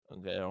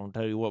I'll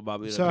tell you what,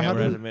 Bobby. The So how camera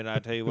do- has a minute. I'll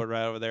tell you what,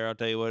 right over there. I'll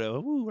tell you what.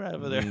 Right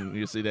over there.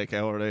 You see that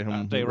cow over there?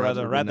 I'll tell you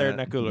right there in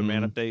that cooler,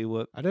 man. I'll tell you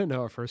what. I didn't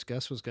know our first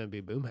guest was going to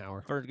be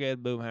Boomhauer. First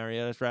guest, Boomhauer.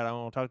 Yeah, that's right. I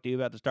want to talk to you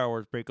about the Star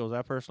Wars prequels.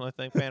 I personally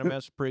think Phantom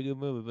Menace is a pretty good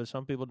movie, but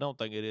some people don't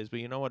think it is. But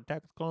you know what? Attack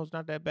of the Clones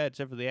not that bad,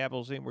 except for the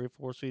apple scene where he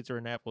force feeds her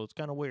an apple. It's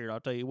kind of weird. I'll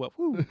tell you what.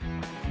 Woo.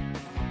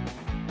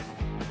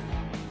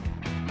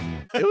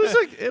 It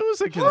was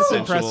a consensual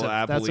impressive.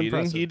 apple That's eating.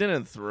 impressive. He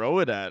didn't throw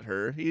it at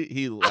her.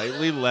 He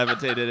lightly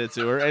levitated it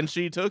to her, and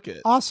she took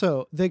it.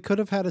 Also, they could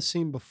have had a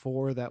scene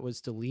before that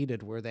was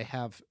deleted where they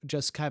have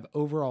just kind of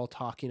overall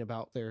talking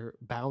about their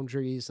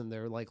boundaries and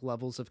their like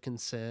levels of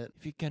consent.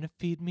 If you're going to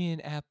feed me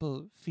an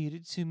apple, feed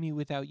it to me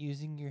without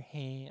using your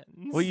hands.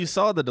 Well, you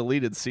saw the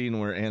deleted scene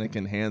where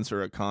Anakin hands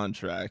her a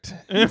contract.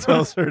 He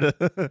tells her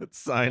to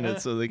sign it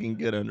so they can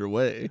get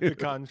underway. The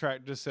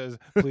contract just says,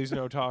 please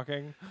no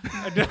talking.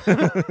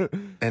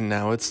 And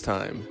now it's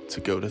time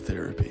to go to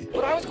therapy.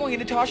 But I was going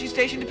into Toshi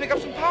Station to pick up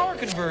some power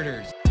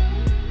converters.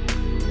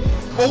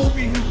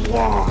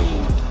 Obi-Wan!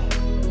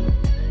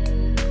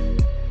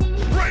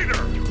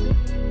 Raider!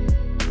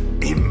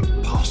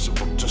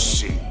 Impossible to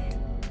see.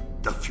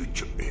 The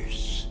future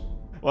is.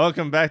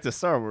 Welcome back to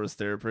Star Wars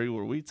Therapy,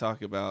 where we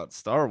talk about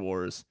Star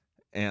Wars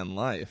and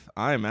life.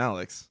 I'm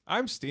Alex.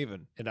 I'm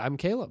Steven. And I'm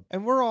Caleb.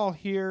 And we're all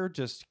here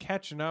just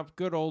catching up,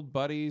 good old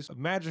buddies.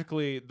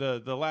 Magically, the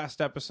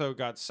last episode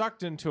got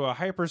sucked into a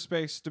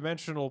hyperspace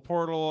dimensional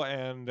portal,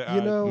 and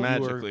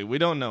Magically, we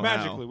don't know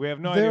magically, how. we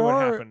have no idea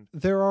what happened.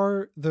 There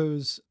are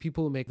those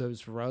people who make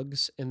those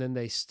rugs and then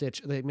they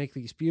make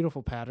these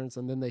beautiful patterns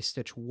and then they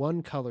stitch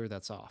one color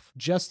that's off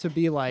just to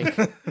be like,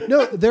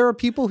 no, there are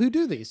people who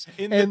do these.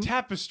 In And the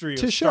tapestry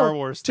to of show, Star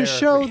Wars to therapy.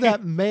 show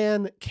that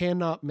man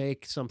cannot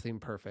make something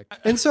perfect.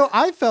 And so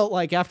I felt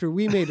like after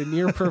we made a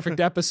near perfect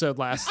episode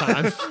last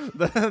time,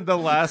 the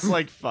last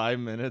like 5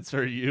 minutes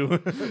are you.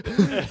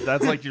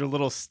 That's like your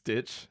little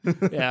stitch.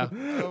 yeah.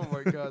 Oh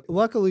my god.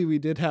 Luckily, we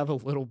did have a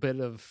little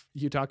bit of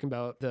you talking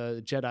about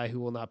the Jedi who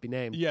will not be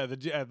named. Yeah,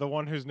 the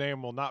one whose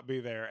name will not be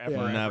there ever,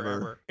 Yeah. ever, Never.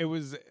 ever. It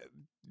was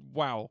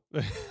wow.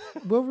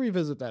 We'll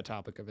revisit that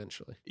topic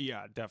eventually.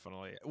 Yeah,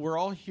 definitely. We're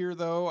all here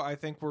though. I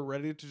think we're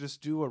ready to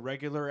just do a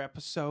regular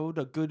episode,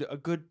 a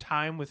good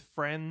time with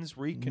friends,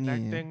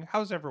 reconnecting.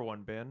 How's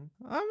everyone been?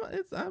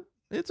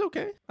 It's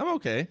okay. I'm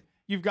okay.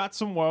 You've got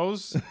some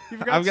woes.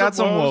 I've got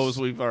some woes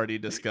we've already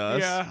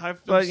discussed. Yeah,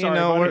 but sorry, you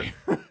know, buddy.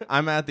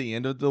 I'm at the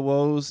end of the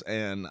woes,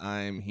 and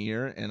I'm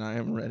here, and I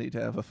am ready to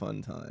have a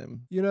fun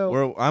time. You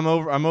know, I'm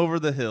over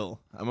the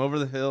hill. I'm over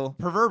the hill.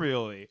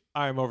 Proverbially,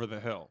 I'm over the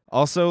hill.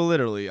 Also,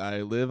 literally,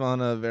 I live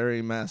on a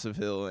very massive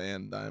hill,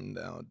 and I'm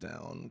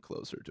down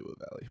closer to a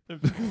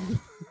valley.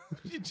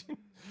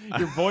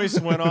 Your voice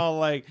went all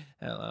like,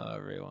 "Hello,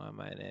 everyone.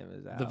 My name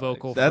is Alex." The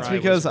vocal That's fry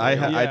because was I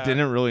real. I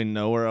didn't really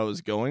know where I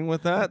was going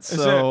with that,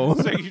 So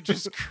so you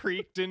just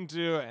creaked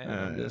into, and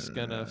I'm just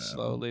gonna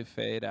slowly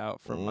fade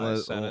out from my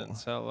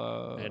sentence.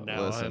 Hello. And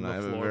now listen, I'm I a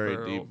have a floor very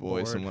girl deep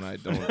voice, and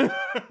bored.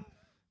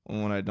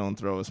 when I don't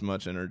throw as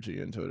much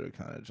energy into it, it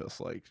kind of just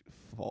like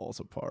falls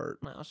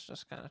apart. Mouse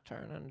just kind of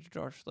turned into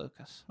George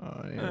Lucas.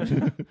 Oh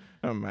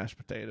yeah, mashed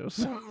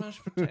potatoes.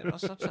 Mashed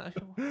potatoes. I'll tell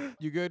you what.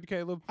 You good,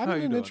 Caleb? I'm How in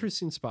you an doing?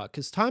 interesting spot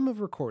because time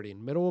of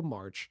recording, middle of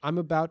March, I'm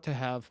about to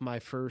have my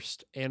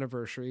first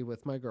anniversary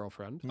with my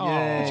girlfriend,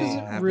 Yay. which is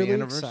Happy really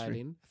anniversary.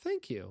 exciting.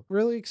 Thank you.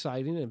 Really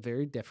exciting and a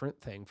very different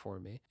thing for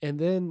me. And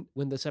then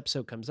when this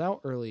episode comes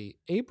out early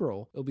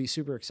April, it'll be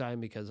super exciting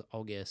because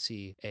I'll get to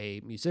see a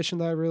musician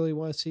that I really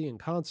want to see in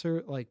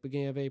concert, like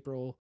beginning of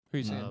April. Who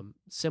you saying?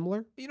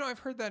 Similar. You know, I've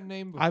heard that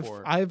name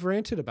before. I've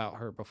ranted about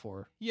her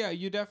before. Yeah,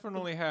 you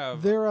definitely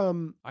have. They're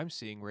I'm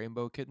seeing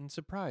Rainbow Kitten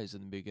Surprise in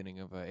the beginning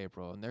of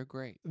April, and they're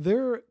great.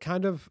 They're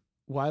kind of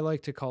what I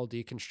like to call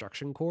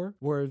deconstruction core,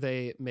 where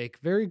they make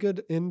very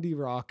good indie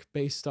rock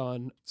based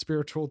on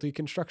spiritual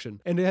deconstruction.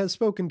 And it has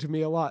spoken to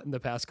me a lot in the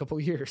past couple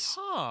of years.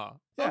 Huh.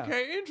 Yeah.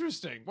 Okay,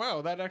 interesting.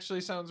 Wow, that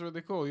actually sounds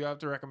really cool. You have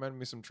to recommend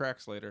me some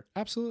tracks later.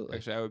 Absolutely.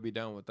 Actually, I would be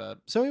down with that.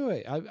 So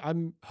anyway,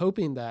 I'm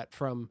hoping that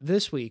from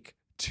this week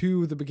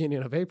to the beginning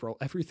of April,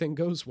 everything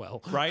goes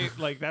well. Right?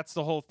 Like, that's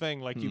the whole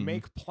thing. Like, you Mhm.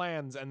 make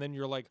plans, and then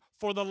you're like,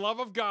 for the love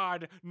of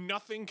God,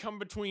 nothing come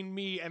between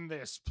me and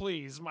this,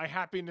 please. My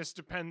happiness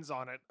depends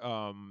on it.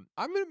 I'm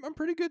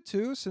pretty good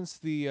too. Since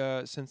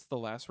the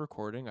last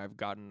recording, I've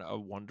gotten a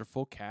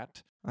wonderful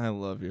cat. I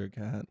love your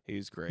cat.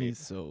 He's great. He's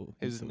so.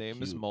 His so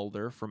name is cute.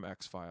 Mulder from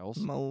X-Files.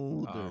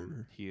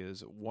 Mulder. He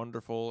is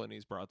wonderful, and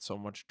he's brought so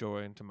much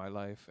joy into my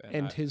life.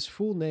 And his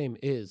full name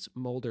is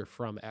Mulder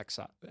from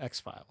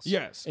X-Files.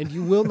 Yes. And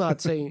you will not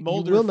say,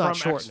 Mulder you will not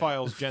from shorten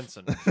X-Files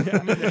Jensen.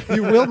 it.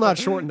 You will not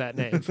shorten that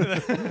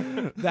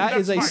name. That's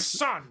is a my s-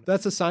 son.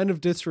 That's a sign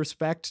of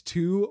disrespect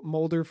to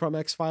Mulder from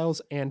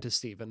X-Files and to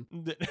Steven.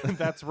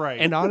 That's right.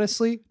 And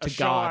honestly, a to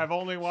show God. I've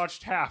only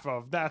watched half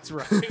of. That's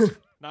right.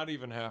 Not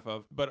even half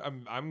of. But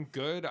I'm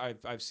good.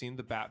 I've seen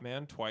the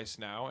Batman twice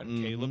now,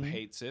 and Caleb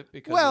hates it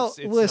because Well,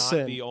 it's listen.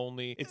 not the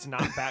only. It's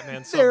not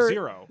Batman There-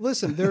 Sub-Zero.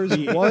 Listen, there's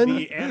one.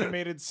 The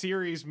animated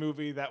series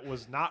movie that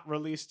was not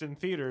released in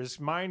theaters,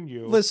 mind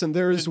you. Listen,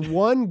 there is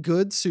one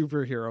good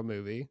superhero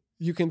movie.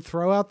 You can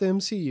throw out the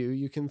MCU.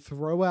 You can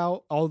throw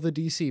out all the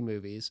DC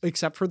movies,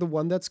 except for the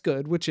one that's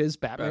good, which is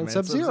Batman Batman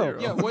Sub-Zero.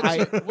 Sub-Zero.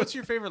 Yeah, what's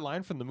your favorite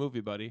line from the movie,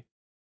 buddy?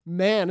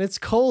 Man, it's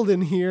cold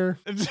in here.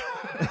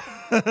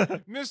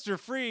 Mr.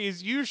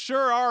 Freeze, you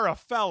sure are a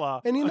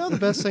fella. And you know the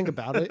best thing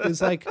about it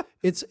is like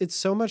it's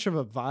so much of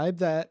a vibe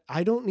that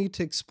I don't need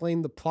to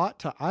explain the plot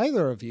to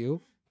either of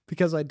you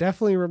because I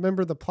definitely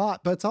remember the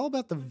plot, but it's all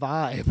about the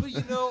vibe. But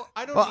you know,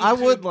 I don't. Well, need I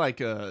to- would like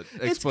a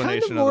It's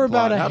explanation kind of more of the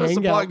plot. about a How does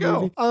the plot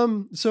hangout go?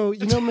 movie. So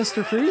you know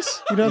Mr.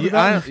 Freeze? You know the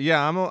guy?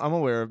 Yeah, I'm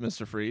aware of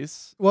Mr.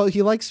 Freeze. Well,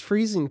 he likes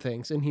freezing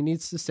things and he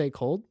needs to stay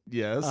cold.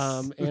 Yes.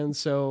 And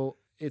so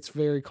it's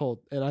very cold.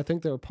 And I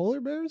think there are polar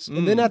bears.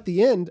 And then at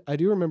the end, I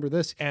do remember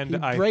this. And he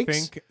I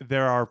breaks, think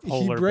there are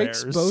polar he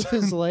breaks bears. both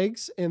his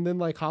legs and then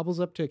like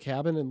hobbles up to a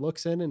cabin and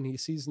looks in and he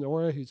sees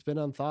Nora who's been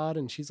unthawed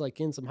and she's like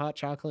getting some hot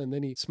chocolate and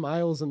then he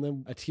smiles and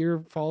then a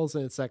tear falls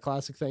and it's that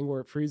classic thing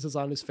where it freezes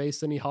on his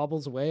face and he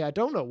hobbles away. I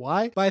don't know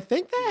why, but I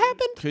think that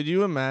happened. Could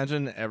you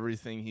imagine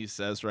everything he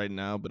says right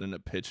now, but in a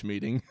pitch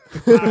meeting?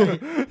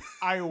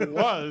 I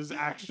was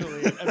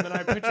actually, and then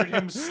I pictured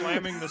him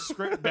slamming the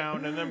script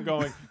down and them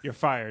going, "You're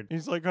fired."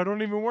 He's like, "I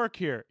don't even work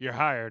here. You're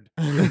hired.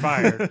 You're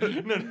fired."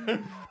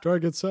 Do I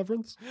get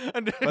severance?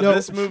 And- But No.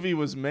 this movie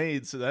was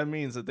made, so that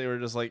means that they were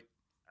just like,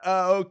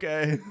 oh,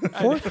 okay.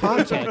 For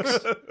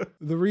context,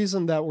 the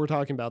reason that we're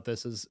talking about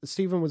this is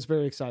Steven was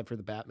very excited for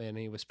the Batman and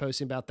he was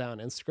posting about that on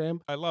Instagram.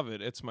 I love it.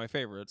 It's my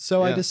favorite.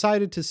 So I Yeah.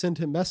 decided to send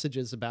him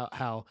messages about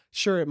how,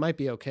 sure, it might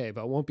be okay,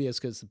 but it won't be as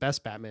good as the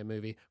best Batman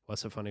movie.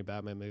 What's a funny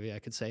Batman movie? I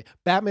could say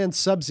Batman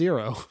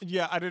Sub-Zero.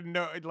 Yeah, I didn't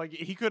know. Like,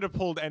 he could have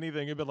pulled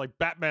anything. It'd been like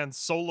Batman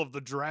Soul of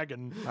the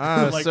Dragon.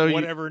 Like, so you-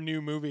 whatever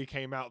new movie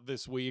came out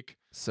this week.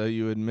 So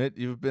you admit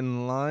you've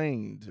been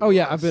lying to Oh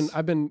yeah, us.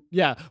 I've been,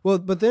 yeah. Well,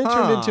 but then it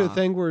turned into a Huh.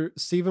 thing where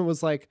Steven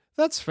was like,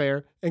 that's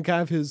fair, and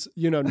kind of his,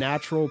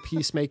 natural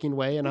peacemaking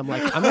way. And I'm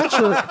like, I'm not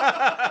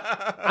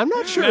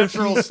sure if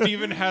Natural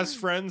Steven has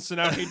friends, so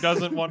now he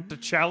doesn't want to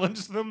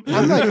challenge them.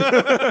 I'm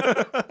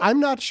like, I'm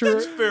not sure.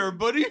 That's fair,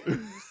 buddy.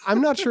 I'm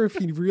not sure if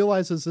he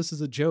realizes this is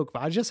a joke,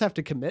 but I just have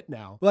to commit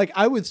now. Like,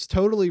 I was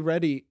totally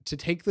ready to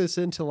take this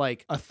into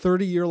like a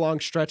 30-year long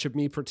stretch of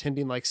me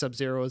pretending like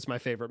Sub-Zero is my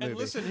favorite movie. And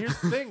listen, here's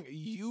the thing: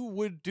 you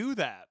would do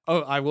that.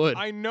 Oh, I would.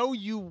 I know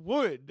you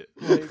would,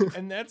 like,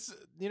 and that's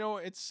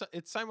it's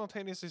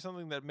simultaneously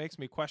something that makes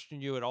me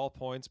question you at all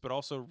points, but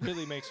also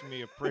really makes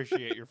me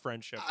appreciate your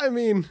friendship. I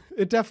mean,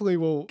 it definitely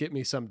will get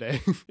me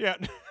someday. Yeah,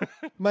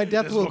 My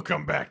death this will will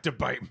come back to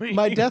bite me.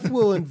 My death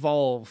will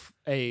involve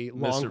a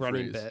long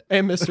running Freeze. bit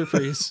and Mr.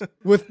 Freeze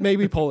with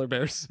maybe polar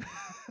bears.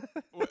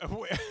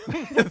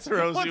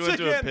 Throws you Once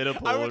into a again, pit of I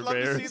polar would love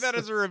to see bears. that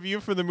as a review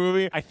for the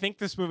movie. I think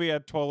this movie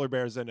had polar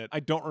bears in it. I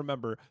don't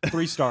remember.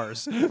 3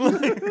 stars.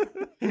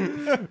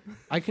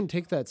 I can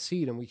take that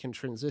seed and we can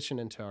transition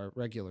into our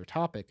regular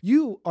topic.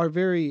 You are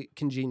very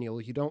congenial.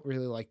 You don't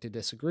really like to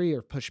disagree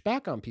or push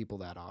back on people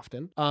that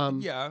often.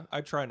 Yeah,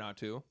 I try not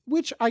to.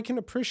 Which I can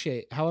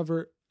appreciate.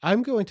 However,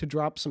 I'm going to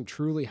drop some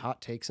truly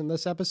hot takes in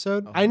this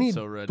episode. Oh, I I'm need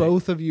so ready.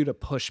 both of you to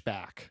push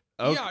back.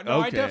 Yeah, no,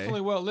 I okay.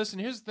 definitely will. Listen,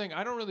 here's the thing.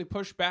 I don't really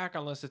push back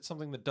unless it's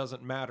something that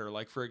doesn't matter.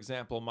 Like, for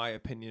example, my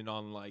opinion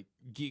on, like,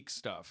 geek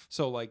stuff.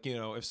 So, like,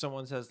 if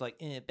someone says, like,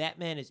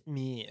 Batman is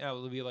me, I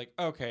will be like,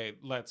 okay,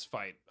 let's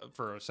fight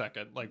for a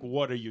second. Like,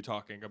 what are you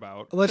talking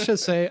about? Let's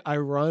just say I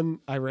ran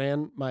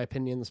my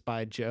opinions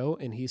by Joe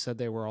and he said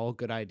they were all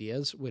good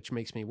ideas, which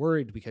makes me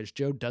worried because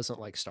Joe doesn't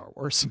like Star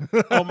Wars.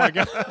 Oh, my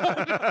God.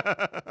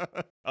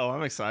 Oh,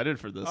 I'm excited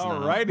for this now.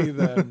 Alrighty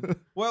then.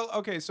 Well,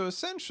 okay, so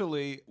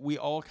essentially, we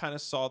all kind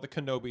of saw the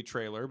Kenobi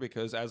trailer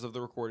because as of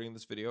the recording of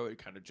this video, it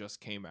kind of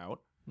just came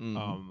out.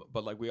 Mhm.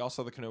 But like we all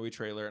saw the Kenobi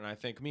trailer, and I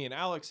think me and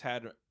Alex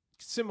had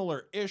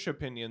similar-ish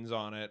opinions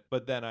on it.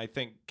 But then I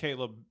think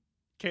Caleb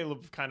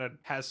kind of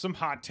has some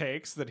hot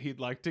takes that he'd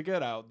like to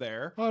get out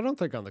there. Oh, I don't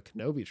think on the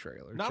Kenobi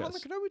trailer. Not on the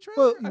just- Kenobi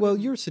trailer. Well,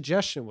 your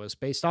suggestion was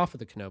based off of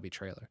the Kenobi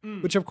trailer,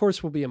 which of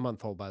course will be a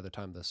month old by the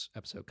time this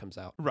episode comes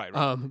out. Right.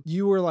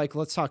 You were like,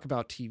 let's talk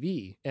about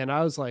TV. And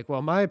I was like,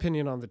 well, my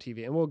opinion on the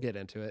TV, and we'll get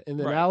into it. And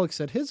then Right. Alex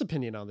said his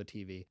opinion on the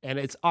TV, and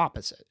it's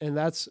opposite. And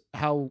that's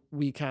how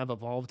we kind of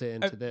evolved it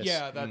into this.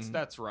 Yeah,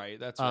 that's right.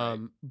 That's right.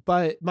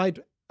 But my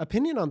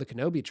opinion on the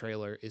Kenobi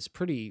trailer is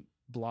pretty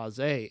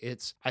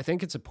blasé. I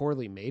think it's a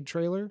poorly made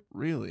trailer.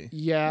 Really?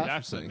 Yeah.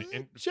 That's an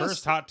interesting.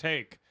 first hot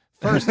take.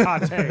 First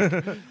hot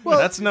take. Well,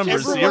 That's number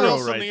everyone 0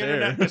 else on right the there.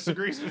 internet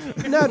disagrees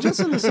with me. No, just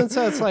in the sense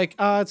that it's like,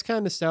 it's kind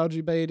of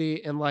nostalgia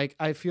baity, and like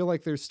I feel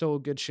like there's still a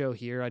good show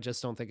here. I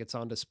just don't think it's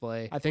on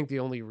display. I think the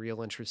only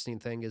real interesting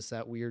thing is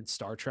that weird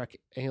Star Trek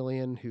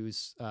alien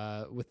who's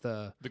with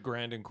the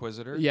Grand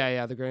Inquisitor.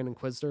 yeah, the Grand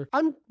Inquisitor.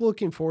 I'm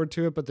looking forward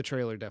to it, but the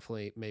trailer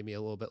definitely made me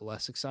a little bit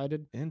less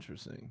excited.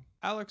 Interesting.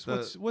 Alex,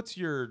 The- what's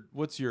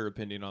your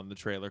opinion on the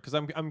trailer? Because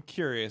I'm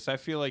curious. I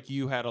feel like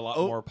you had a lot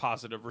Oh. more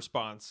positive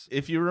response.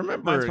 If you Mine's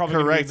remember probably gonna be in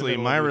the correctly,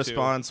 middle my of you two.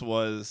 response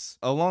was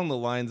along the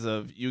lines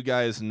of, "You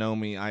guys know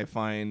me. I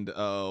find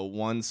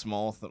one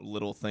small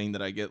little thing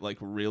that I get like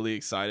really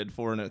excited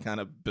for, and it kind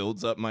of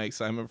builds up my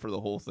excitement for the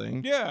whole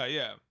thing."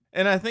 Yeah.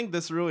 And I think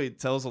this really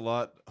tells a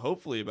lot,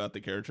 hopefully, about the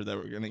character that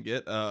we're gonna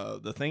get.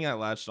 The thing I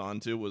latched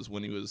onto was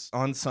when he was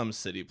on some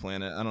city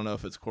planet. I don't know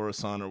if it's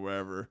Coruscant or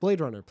wherever.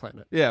 Blade Runner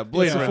planet. Yeah,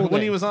 Blade It's a Runner. full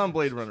When he name. was on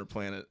Blade Runner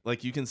planet,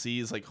 like you can see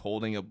he's like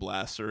holding a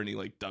blaster and he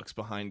like ducks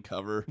behind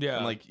cover. Yeah.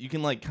 and like you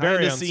can like Very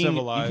kind of see you can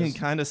uncivilized.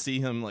 kind of see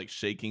him like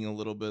shaking a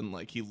little bit, and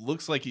like he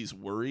looks like he's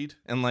worried.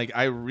 And like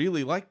I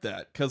really like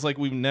that because like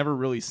we've never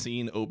really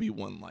seen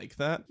Obi-Wan like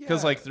that.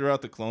 Because Yeah. like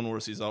throughout the Clone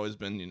Wars, he's always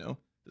been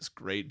this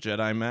great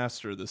Jedi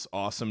Master, this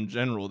awesome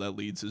general that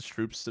leads his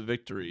troops to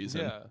victories.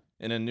 And Yeah.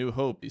 in A New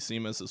Hope, you see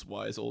him as this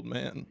wise old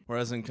man.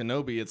 Whereas in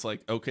Kenobi, it's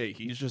like, okay,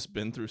 he's just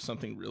been through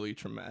something really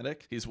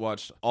traumatic. He's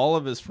watched all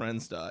of his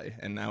friends die,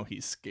 and now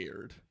he's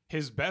scared.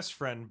 His best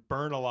friend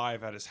burn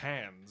alive at his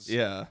hands.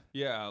 Yeah.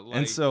 Yeah. Like,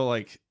 And so,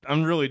 like,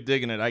 I'm really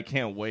digging it. I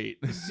can't wait.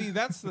 see,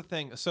 that's the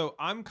thing. So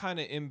I'm kind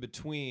of in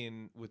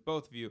between with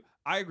both of you.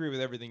 I agree with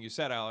everything you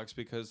said, Alex,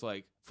 because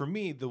like for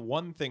me, the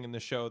one thing in the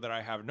show that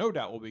I have no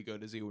doubt will be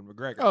good is Ewan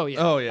McGregor. Oh yeah.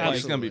 Oh, yeah.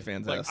 He's going to be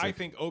absolutely. fantastic. Like I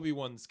think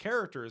Obi-Wan's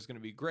character is going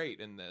to be great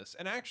in this.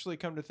 And actually,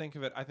 come to think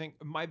of it, I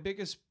think my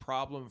biggest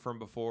problem from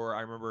before,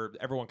 I remember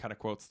everyone kind of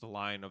quotes the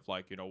line of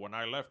like, when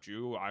I left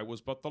you, I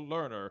was but the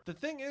learner. The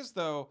thing is,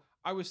 though,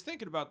 I was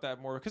thinking about that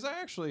more because I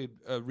actually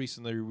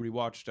recently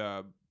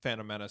rewatched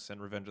Phantom Menace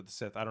and Revenge of the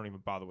Sith. I don't even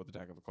bother with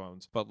Attack of the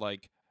Clones, but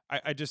like,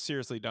 I just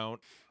seriously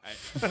don't.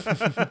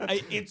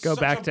 It's Go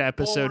such back a to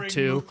episode boring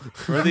 2.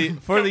 movie.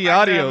 for the Go back to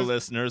audio episode-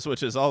 listeners,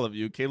 which is all of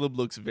you, Caleb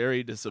looks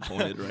very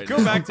disappointed right now.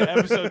 Go back to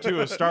episode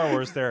 2 of Star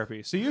Wars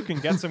Therapy so you can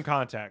get some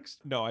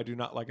context. No, I do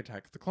not like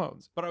Attack of the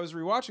Clones. But I was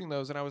rewatching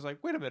those and I was like,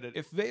 wait a minute.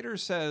 If Vader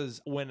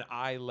says, when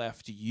I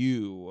left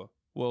you,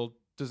 well,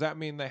 does that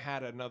mean they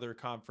had another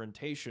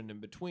confrontation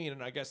in between?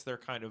 And I guess they're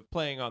kind of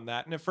playing on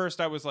that. And at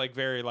first I was like,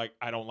 very like,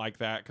 I don't like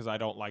that because I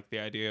don't like the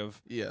idea of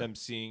Yeah. them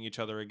seeing each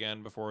other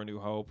again before A New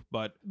Hope.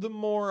 But the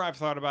more I've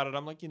thought about it,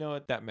 I'm like, you know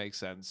what? That makes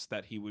sense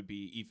that he would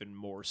be even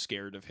more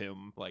scared of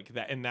him like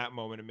that in that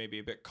moment and maybe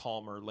a bit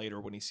calmer later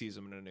when he sees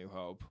him in A New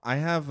Hope. I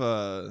have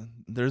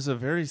there's a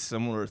very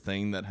similar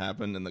thing that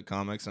happened in the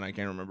comics, and I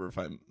can't remember if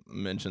I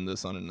mentioned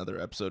this on another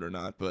episode or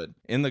not, but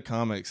in the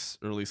comics,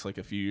 or at least like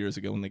a few years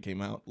ago when they came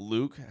out,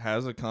 Luke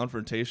has a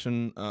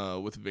confrontation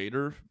with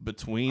Vader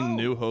between Oh,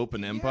 New Hope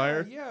and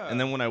Empire. yeah. And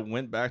then when I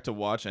went back to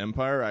watch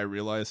Empire, I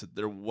realized that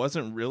there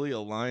wasn't really a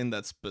line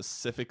that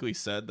specifically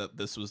said that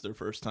this was their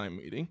first time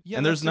meeting. Yeah,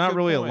 and there's that's a not good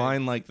really point. a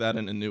line like that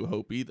in A New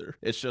Hope either.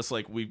 It's just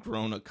like we've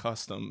grown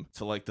accustomed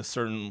to like the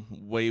certain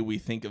way we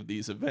think of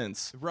these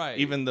events. Right.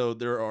 Even though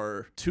there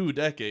are 2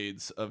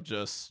 decades of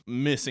just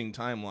missing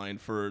timeline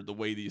for the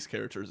way these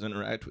characters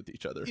interact with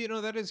each other.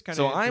 That is kind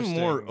So of I'm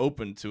more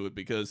open to it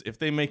because if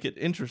they make it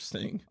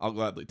interesting, I'll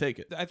gladly take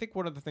it. I think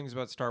one of the things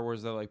about Star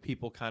Wars that like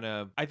people kind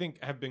of I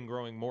think have been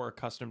growing more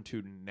accustomed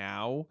to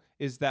now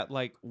is that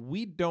like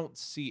we don't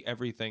see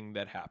everything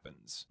that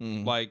happens.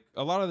 Mhm. Like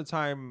a lot of the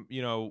time,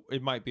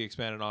 it might be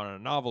expanded on in a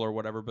novel or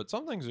whatever, but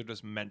some things are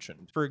just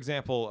mentioned. For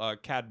example,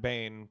 Cad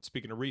Bane,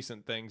 speaking of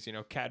recent things,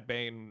 Cad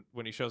Bane,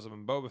 when he shows up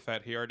in Boba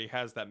Fett, he already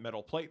has that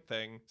metal plate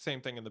thing.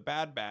 Same thing in the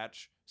Bad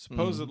Batch.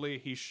 Supposedly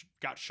he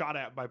got shot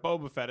at by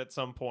Boba Fett at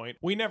some point.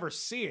 We never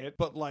see it,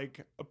 but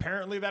like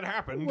apparently that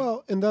happened.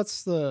 Well, and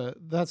that's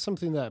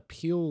something that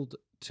appealed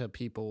to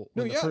people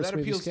No, when yeah, the first that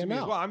movies appeals to came me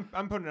as out. well.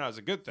 I'm putting it out as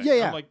a good thing. Yeah,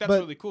 yeah, I'm like, that's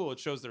but- really cool. It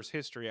shows there's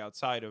history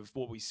outside of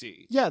what we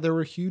see. Yeah, there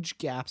were huge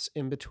gaps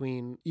in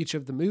between each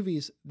of the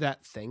movies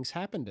that things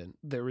happened in.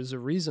 There was a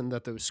reason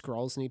that those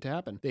scrawls need to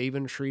happen. They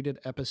even treated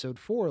episode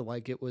 4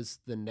 like it was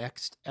the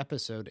next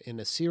episode in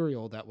a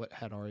serial that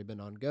had already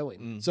been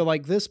ongoing. So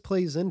like this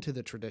plays into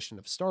the tradition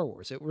of Star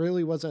Wars. It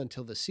really wasn't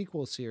until the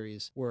sequel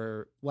series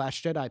where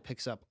Last Jedi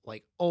picks up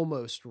like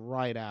almost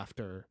right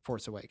after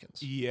Force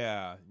Awakens.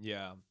 Yeah.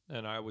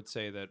 And I would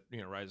say that,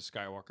 Rise of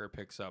Skywalker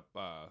picks up,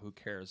 who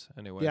cares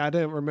anyway? Yeah, I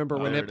didn't remember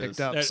when there it it picked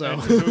is. up. And- So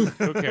and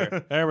who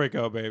cares? There we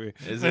go, baby.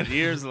 Is it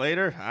years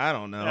later? I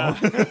don't know.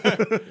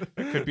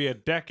 It could be a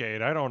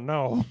decade. I don't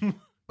know.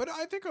 But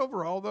I think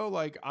overall, though,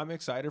 like, I'm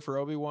excited for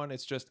Obi-Wan.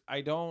 It's just,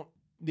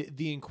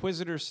 the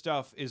Inquisitor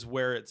stuff is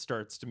where it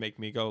starts to make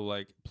me go,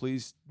 like,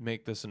 please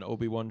make this an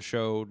Obi-Wan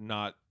show,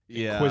 not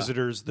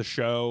Inquisitors the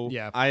show.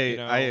 Yeah.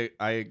 I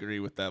agree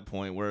with that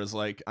point. Whereas,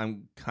 like,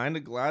 I'm kind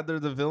of glad they're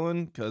the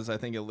villain because I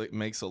think it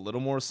makes a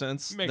little more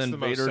sense Makes than the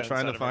most Vader sense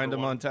trying out to of find him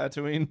everyone. on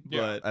Tatooine.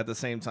 Yeah. But at the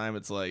same time,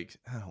 it's like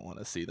I don't want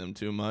to see them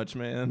too much,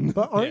 man.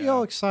 But aren't Yeah.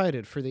 y'all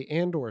excited for the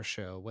Andor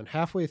show when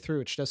halfway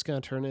through it's just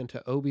going to turn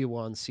into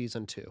Obi-Wan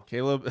season 2?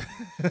 Caleb,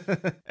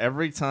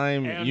 every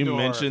time you Andor,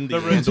 mention the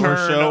return Andor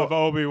show, of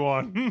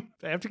Obi-Wan.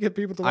 They have to get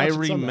people to watch I it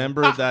somehow.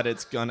 remember that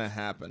it's gonna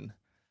happen.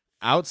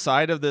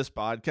 Outside of this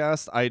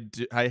podcast,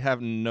 I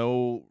have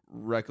no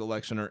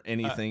recollection or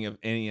anything of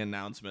any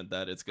announcement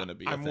that it's gonna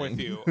be. I'm a thing. with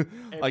you.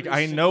 Like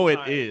Every I know single it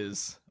time.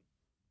 is,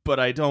 but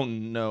I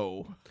don't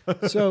know.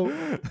 So,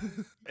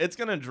 It's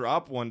gonna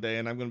drop one day,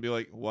 and I'm gonna be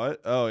like,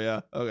 "What? Oh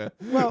yeah, okay."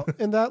 well,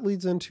 and that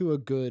leads into a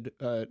good,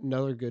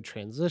 another good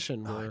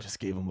transition Oh, I where just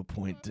gave him a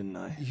point, didn't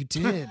I? you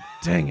did.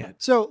 Dang it!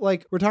 So,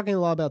 like, we're talking a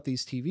lot about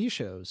these TV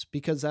shows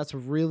because that's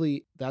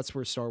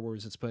where Star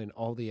Wars is putting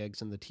all the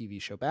eggs in the TV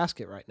show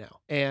basket right now.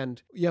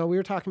 And, you know, we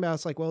were talking about,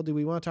 it's like, well, do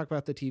we want to talk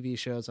about the TV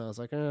shows? And I was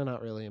like,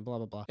 not really, and blah,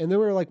 blah, blah. And then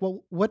we were like,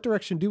 well, what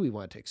direction do we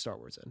want to take Star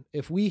Wars in?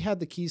 If we had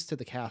the keys to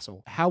the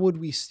castle, how would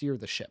we steer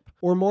the ship?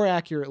 Or more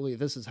accurately,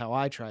 this is how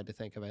I tried to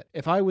think of it.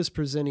 If I was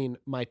presenting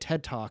my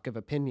TED Talk of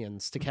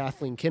opinions to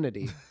Kathleen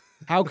Kennedy,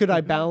 how could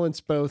I balance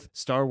both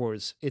Star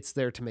Wars, it's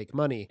there to make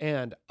money,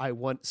 and I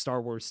want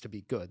Star Wars to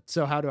be good?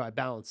 So how do I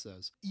balance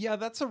those? Yeah,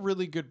 that's a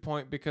really good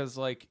point because,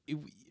 like,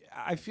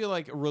 I feel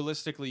like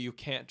realistically, you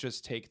can't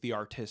just take the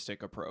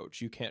artistic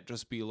approach. You can't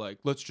just be like,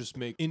 let's just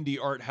make indie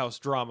art house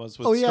dramas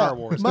with Star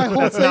Wars. My whole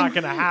That's thing, not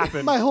going to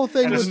happen. My whole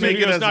thing And would Just the make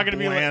be, it studio's as not gonna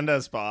be like- bland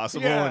as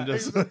possible, Yeah, and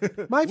just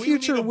my We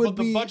future need would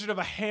the be budget of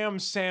a ham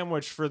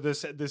sandwich for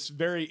this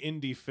very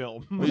indie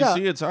film. Well, Yeah.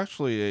 you see, it's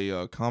actually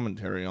a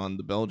commentary on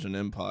the Belgian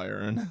Empire,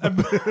 and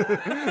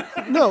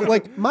no,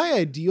 like my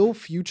ideal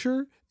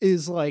future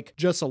is like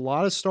just a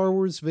lot of Star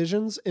Wars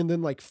visions and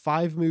then like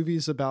 5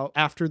 movies about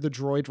after the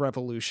droid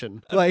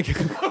revolution. Like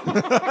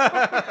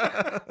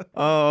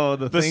oh,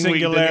 the The thing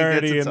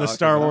singularity we in didn't get to the talk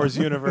Star about. Wars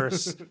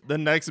universe. The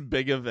next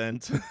big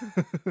event.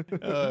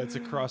 It's a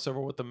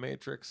crossover with the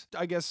Matrix.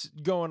 I guess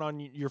going on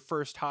your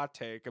first hot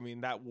take, I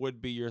mean, that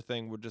would be your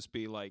thing, would just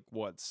be like,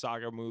 what,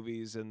 saga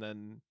movies and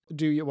then...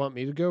 do you want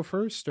me to go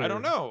first? Or I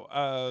don't know.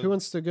 Who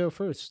wants to go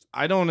first?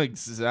 I don't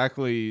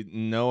exactly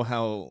know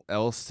how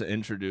else to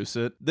introduce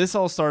it. This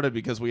all started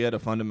because we had a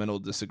fundamental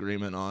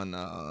disagreement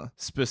on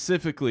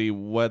specifically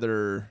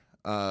whether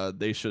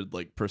they should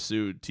like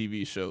pursue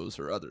TV shows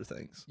or other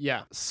things.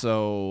 Yeah.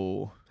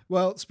 So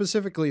Well,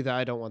 specifically that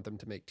I don't want them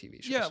to make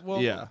TV shows. Yeah, well,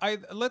 Yeah.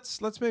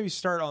 let's maybe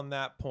start on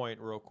that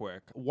point real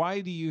quick. Why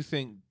do you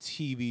think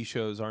TV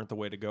shows aren't the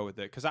way to go with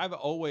it? Because I've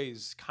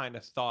always kind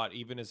of thought,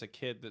 even as a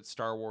kid, that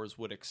Star Wars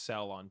would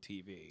excel on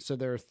TV. So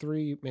there are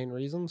 3 main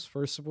reasons.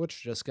 First of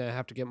which, just gonna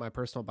have to get my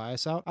personal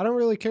bias out. I don't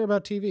really care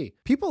about TV.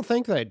 People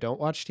think that I don't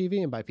watch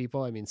TV, and by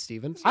people I mean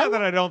Steven. It's not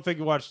that I don't think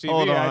you watch TV.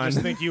 Hold I just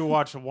on. think you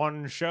watch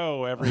one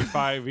show every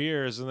 5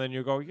 years, and then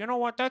you go, you know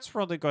what? That's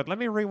really good. Let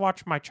me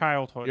rewatch my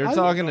childhood. you're I-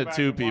 talking Go to back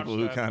 2 and watch people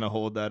who that. kind of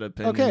hold that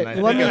opinion. Okay, and I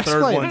let think me a third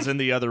explain. one's in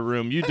the other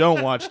room. You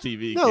don't watch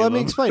TV. No, let me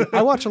Caleb. explain.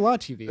 I watch a lot of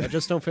TV. I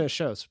just don't finish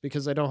shows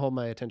because they don't hold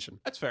my attention.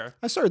 That's fair.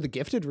 I started The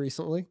Gifted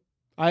recently.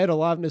 I had a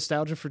lot of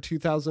nostalgia for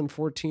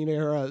 2014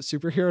 era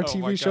superhero Oh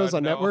my TV shows God,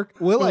 on no. network.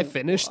 Will I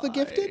finish The Why?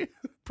 Gifted?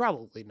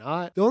 Probably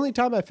not. The only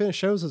time I finish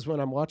shows is when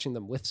I'm watching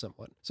them with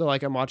someone. So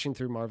like I'm watching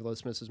through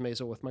Marvelous Mrs.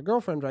 Maisel with my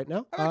girlfriend right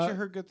now. I've actually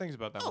heard good things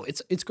about that. Oh, one.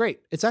 it's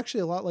great. It's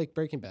actually a lot like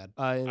Breaking Bad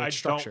in I its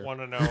structure. don't want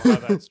to know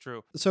how that's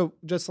true. So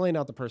just laying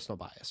out the personal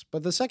bias.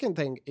 But the second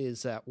thing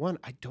is that one,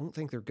 I don't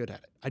think they're good at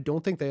it. I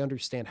don't think they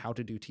understand how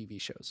to do TV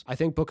shows. I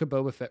think Book of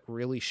Boba Fett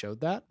really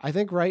showed that. I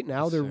think right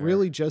now they're Fair.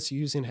 really just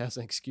using it as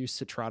an excuse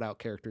to trot out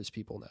characters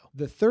people know.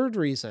 The third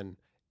reason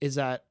is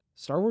that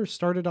Star Wars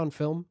started on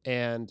film,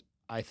 and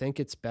I think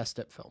it's best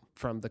at film.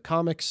 From the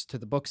comics to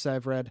the books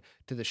I've read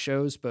to the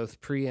shows,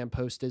 both pre and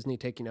post Disney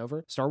taking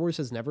over, Star Wars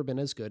has never been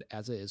as good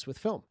as it is with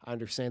film. I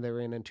understand they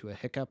ran into a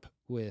hiccup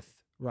with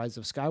Rise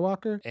of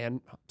Skywalker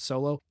and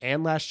Solo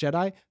and Last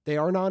Jedi. They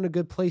are not in a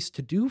good place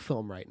to do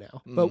film right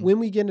now. But when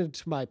we get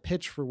into my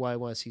pitch for why I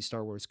want to see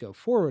Star Wars go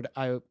forward,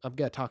 I'm going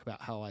to talk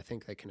about how I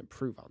think they can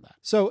improve on that.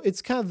 So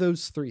it's kind of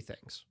those 3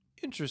 things.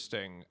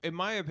 Interesting. In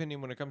my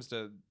opinion, when it comes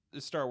to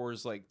Star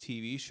Wars like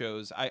TV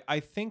shows, I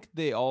think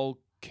they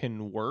all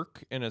can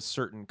work in a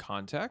certain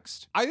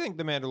context. I think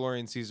The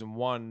Mandalorian season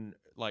 1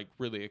 like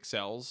really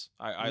excels.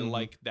 I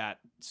like that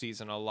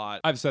season a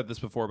lot. I've said this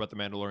before about The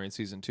Mandalorian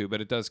season 2, but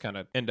it does kind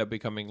of end up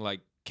becoming like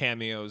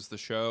cameos the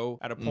show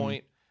at a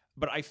point.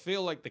 But I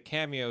feel like the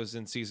cameos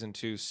in season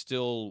 2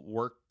 still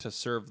worked to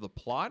serve the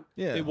plot.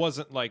 Yeah. It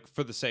wasn't like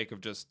for the sake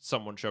of just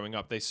someone showing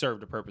up. They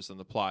served a purpose in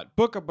the plot.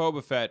 Book of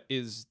Boba Fett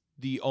is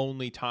the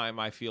only time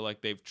I feel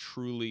like they've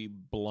truly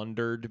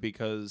blundered,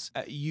 because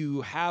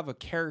you have a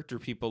character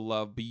people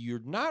love, but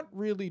you're not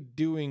really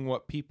doing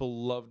what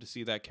people love to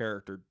see that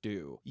character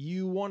do.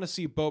 You want to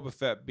see Boba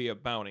Fett be a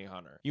bounty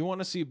hunter. You want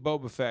to see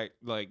Boba Fett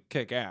like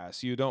kick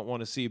ass. You don't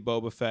want to see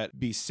Boba Fett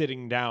be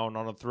sitting down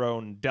on a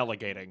throne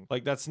delegating.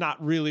 Like, that's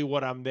not really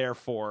what I'm there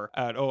for.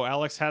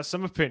 Alex has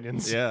some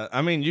opinions. Yeah,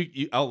 I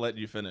mean, I'll let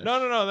you finish.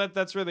 No.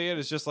 That's really it.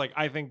 It's just like,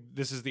 I think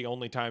this is the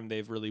only time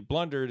they've really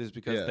blundered, is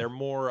because they're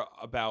more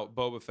about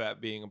Boba Fett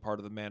being a part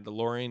of the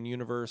Mandalorian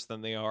universe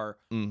than they are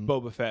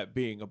Boba Fett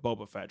being a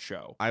Boba Fett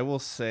show. I will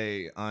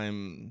say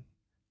I'm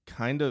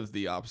kind of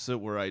the opposite,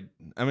 where I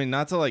mean,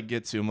 not to like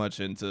get too much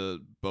into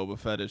Boba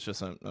Fett, it's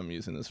just I'm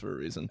using this for a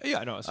reason. Yeah,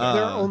 I know. There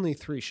are only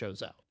 3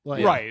 shows out.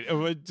 Like, right.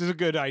 It's a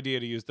good idea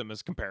to use them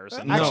as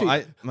comparison.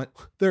 Actually,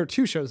 there are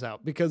 2 shows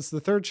out, because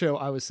the 3rd show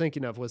I was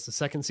thinking of was the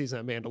 2nd season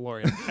of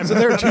Mandalorian. So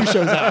there are 2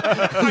 shows out.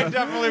 I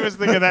definitely was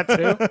thinking that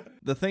too.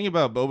 The thing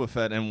about Boba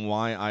Fett and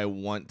why I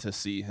want to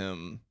see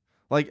him,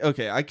 like,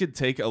 okay, I could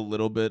take a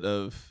little bit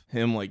of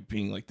him like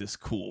being like this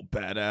cool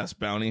badass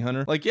bounty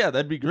hunter. Like, yeah,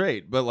 that'd be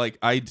great. But like,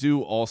 I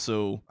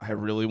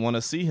really want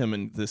to see him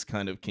in this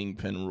kind of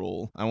kingpin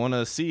role. I want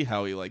to see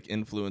how he like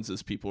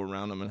influences people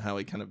around him and how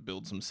he kind of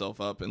builds himself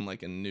up in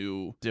like a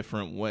new,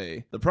 different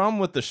way. The problem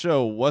with the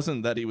show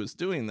wasn't that he was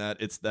doing that.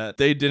 It's that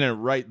they didn't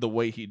write the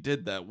way he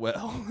did that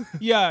well.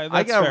 Yeah, that's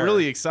I got fair.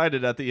 really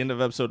excited at the end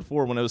of episode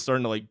 4 when it was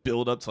starting to like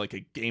build up to like a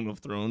Game of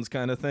Thrones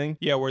kind of thing.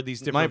 Yeah, where these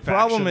different My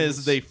problem factions-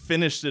 is they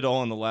finished it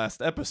all in the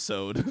last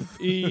episode.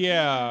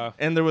 Yeah.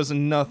 And there was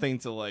nothing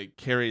to like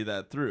carry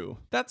that through.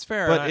 That's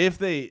fair. But if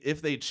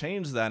they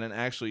changed that and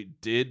actually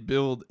did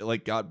build,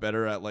 like, got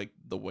better at like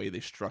the way they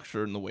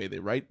structure and the way they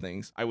write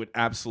things, I would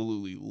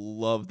absolutely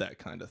love that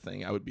kind of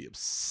thing. I would be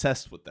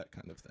obsessed with that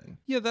kind of thing.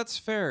 Yeah, that's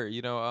fair.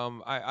 You know,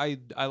 I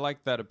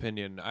like that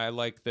opinion. I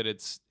like that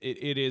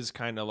it is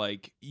kind of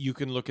like, you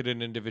can look at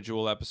an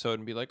individual episode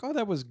and be like, oh,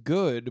 that was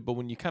good, but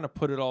when you kind of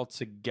put it all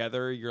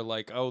together, you're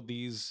like, oh,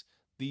 these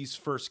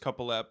first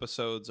couple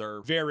episodes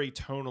are very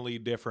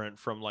tonally different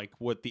from like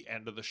what the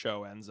end of the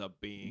show ends up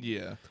being.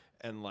 Yeah.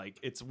 And like,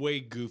 it's way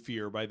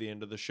goofier by the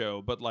end of the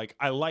show, but like,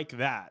 I like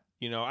that.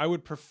 You know, I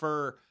would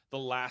prefer the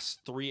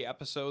last 3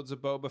 episodes of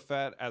Boba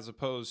Fett as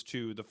opposed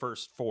to the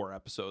first 4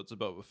 episodes of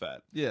Boba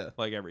Fett. Yeah.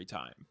 Like, every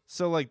time.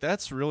 So like,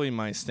 that's really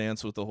my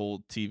stance with the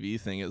whole TV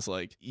thing, is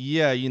like,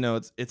 yeah, you know,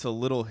 it's a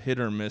little hit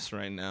or miss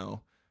right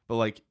now, but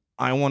like,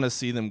 I want to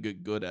see them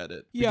get good at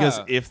it. Yeah. Because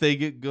if they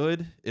get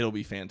good, it'll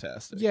be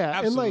fantastic. Yeah,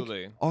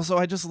 Absolutely. and like, Also,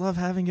 I just love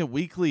having it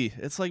weekly.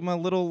 It's like my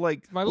little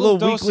little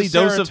dose weekly of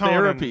dose of serotonin.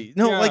 therapy.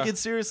 No, Yeah. like, it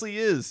seriously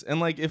is.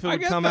 And like, if it I would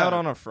get come that. out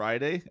on a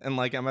Friday and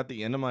like I'm at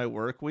the end of my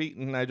work week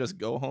and I just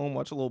go home,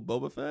 watch a little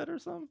Boba Fett or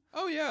something.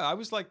 Oh yeah, I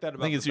was like that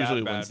about I think it's the Bad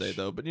usually Batch. Wednesday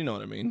though, but you know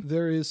what I mean.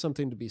 there is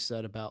something to be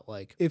said about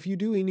like, if you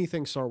do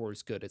anything Star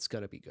Wars good, it's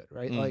going to be good,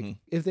 right? Like, Mhm.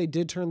 if they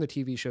did turn the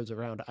TV shows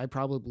around, I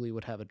probably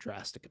would have a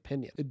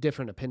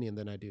different opinion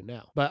than I do now.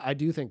 But I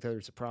do think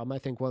there's a problem. I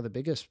think one of the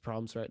biggest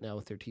problems right now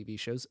with their TV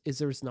shows is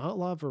there's not a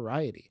lot of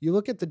variety. You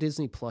look at the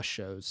Disney Plus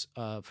shows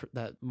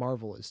that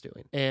Marvel is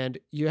doing, and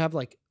you have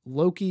like,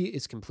 Loki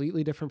is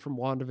completely different from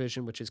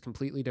WandaVision, which is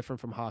completely different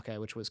from Hawkeye,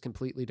 which was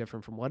completely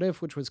different from What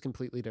If, which was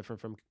completely different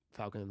from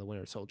Falcon and the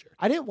Winter Soldier.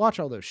 I didn't watch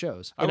all those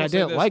shows, and will I say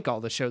didn't this. like all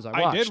the shows I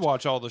watched. I did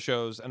watch all the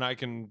shows, and I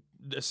can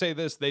say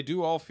this: they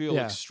do all feel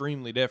Yeah.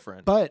 extremely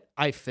different. But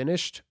I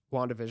finished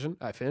WandaVision,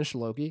 I finished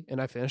Loki,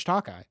 and I finished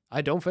Hawkeye.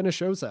 I don't finish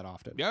shows that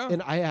often. Yeah.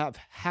 And I have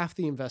half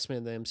the investment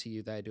in the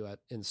MCU that I do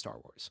in Star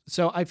Wars.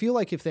 So I feel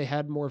like if they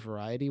had more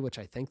variety, which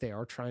I think they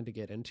are trying to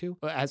get into,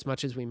 as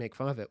much as we make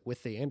fun of it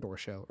with the Andor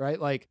show,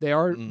 right? Like, they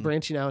are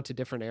branching out to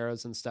different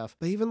eras and stuff.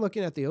 But even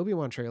looking at the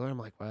Obi-Wan trailer, I'm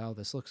like, wow,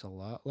 this looks a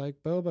lot like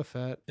Boba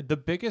Fett. The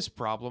biggest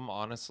problem,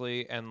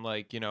 honestly, and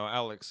like, you know,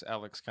 Alex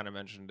kind of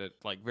mentioned it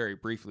like very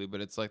briefly,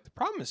 but it's like, the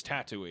problem is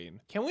Tatooine.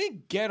 Can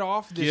we get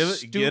off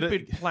this Get it-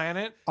 stupid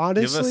planet?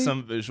 Honestly, Give us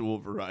some visual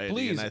variety,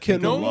 Please, and I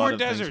think no a lot more of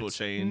things deserts. will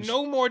change.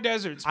 No more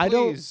deserts. I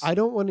Please.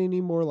 don't want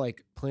any more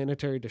like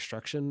planetary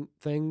destruction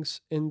things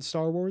in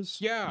Star Wars.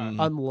 Yeah.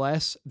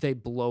 Unless they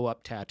blow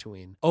up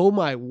Tatooine. Oh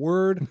my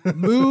word.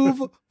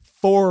 Move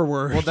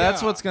forward. Well,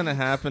 that's Yeah. what's going to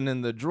happen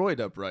in the droid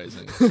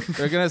uprising.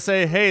 They're going to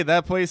say, hey,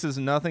 that place is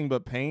nothing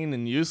but pain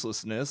and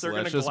uselessness. They're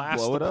going Let's to just glass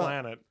blow the it up.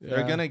 planet.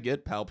 They're going to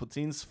get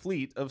Palpatine's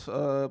fleet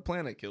of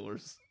planet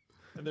killers.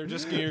 And they're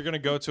just you're gonna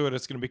go to it.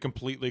 It's gonna be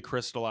completely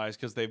crystallized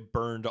because they've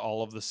burned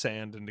all of the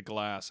sand into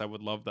glass. I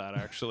would love that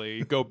actually.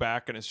 You go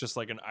back and it's just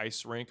like an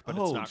ice rink, but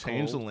it's not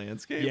change cold. the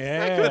landscape.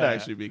 Yeah, That could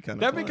actually be kind of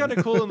That'd be kind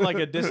of cool in like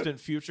a distant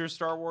future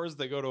Star Wars.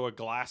 They go to a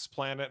glass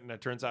planet and it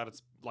turns out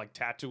it's like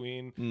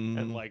Tatooine,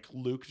 and like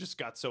Luke just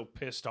got so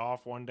pissed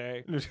off one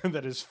day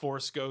that his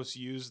Force Ghost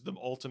used the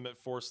ultimate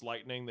Force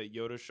lightning that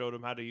Yoda showed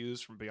him how to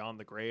use from Beyond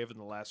the Grave in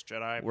The Last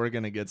Jedi. We're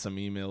going to get some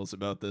emails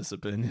about this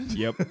opinion.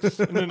 Yep.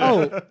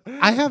 Oh,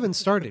 I haven't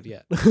started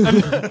yet.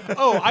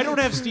 Oh, I don't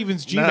have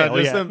Steven's Gmail No,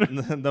 yet.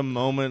 just the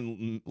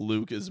moment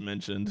Luke is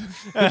mentioned,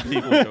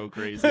 people go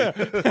crazy.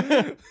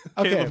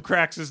 Caleb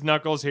cracks his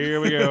knuckles.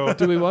 Here we go.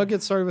 Do we want to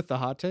get started with the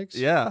hot takes?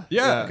 Yeah.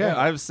 Okay.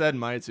 I've said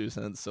my 2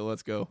 cents, so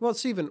let's go. Well,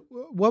 Steven,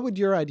 what would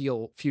your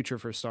ideal future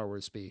for Star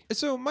Wars be?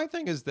 So my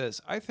thing is this.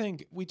 I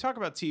think we talk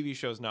about TV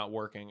shows not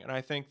working, and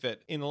I think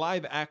that in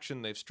live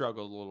action they've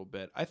struggled a little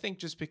bit. I think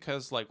just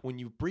because like when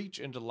you breach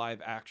into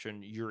live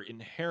action, you're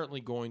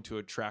inherently going to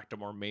attract a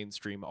more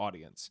mainstream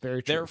audience.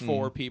 Very true.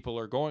 Therefore, people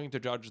are going to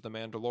judge The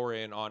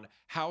Mandalorian on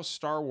how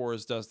Star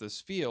Wars does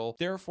this feel.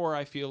 Therefore,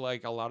 I feel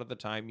like a lot of the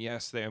time,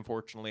 yes, they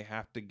unfortunately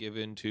have to give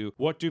into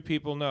what do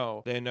people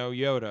know? They know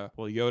Yoda.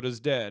 Well, Yoda's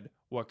dead.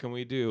 What can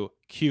we do?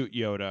 Cute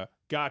Yoda.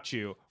 Got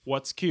you.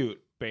 What's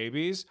cute?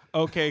 Babies?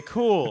 Okay,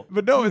 cool.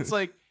 But no, it's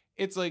like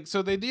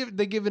so they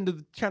give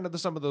into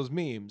some of those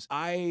memes.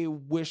 I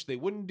wish they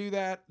wouldn't do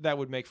that. That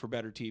would make for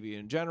better TV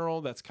in general.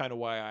 That's kind of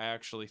why I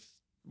actually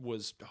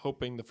was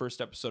hoping the first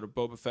episode of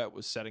Boba Fett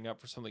was setting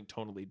up for something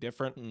totally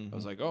different. I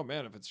was like, oh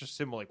man, if it's just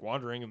him like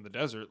wandering in the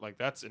desert, like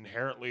that's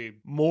inherently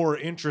more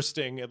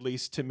interesting, at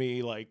least to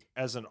me, like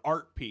as an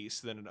art piece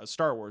than a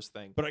Star Wars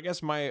thing. But I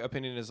guess my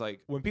opinion is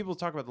like when people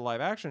talk about the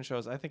live action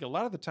shows, I think a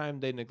lot of the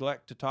time they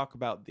neglect to talk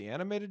about the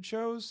animated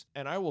shows.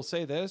 And I will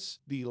say this,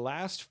 the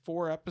last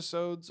 4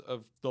 episodes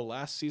of the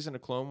last season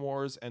of Clone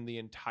Wars and the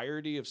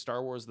entirety of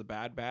Star Wars The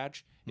Bad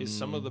Batch is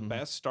some of the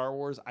best Star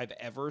Wars I've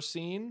ever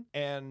seen.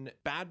 And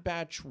Bad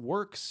Batch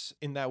works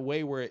in that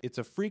way where it's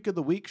a freak of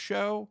the week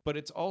show, but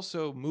it's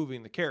also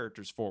moving the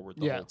characters forward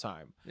the whole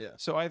time. Yeah.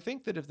 So I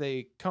think that if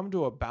they come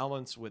to a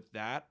balance with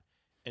that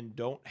and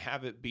don't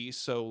have it be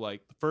so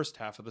like the first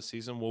half of the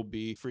season will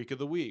be freak of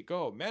the week.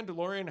 Oh,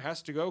 Mandalorian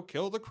has to go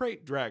kill the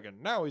crate dragon.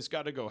 Now he's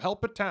got to go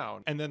help a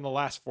town. And then the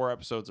last 4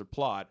 episodes are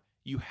plot.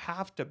 You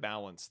have to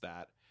balance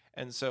that.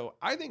 And so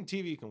I think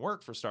TV can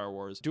work for Star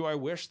Wars. Do I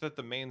wish that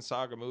the main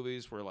saga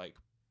movies were like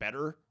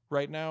better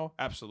right now?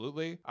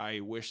 Absolutely.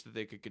 I wish that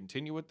they could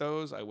continue with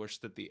those. I wish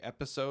that the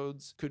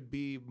episodes could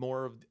be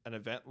more of an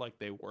event like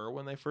they were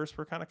when they first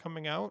were kind of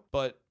coming out.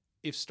 But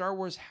if Star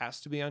Wars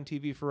has to be on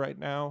TV for right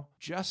now,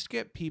 just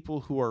get people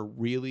who are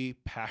really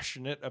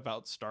passionate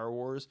about Star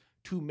Wars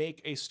to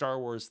make a Star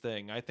Wars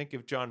thing. I think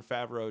if Jon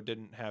Favreau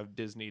didn't have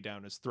Disney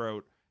down his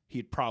throat,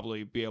 he'd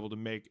probably be able to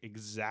make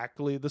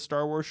exactly the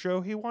Star Wars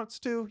show he wants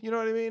to. You know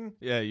what I mean?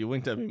 Yeah, you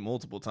winked at me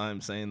multiple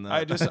times saying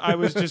that. I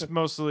was just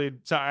mostly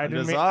sorry. I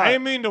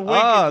didn't mean to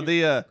wink at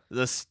you.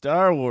 The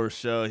Star Wars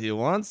show he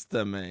wants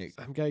to make.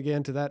 I'm going to get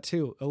into that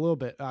too a little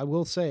bit. I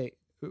will say,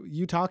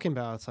 you talking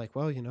about it's like,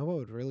 well, you know what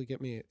would really get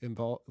me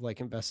involved,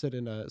 like invested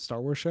in a Star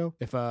Wars show?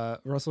 If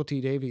Russell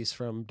T Davies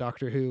from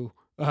Doctor Who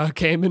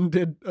came and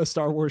did a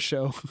Star Wars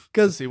show. Is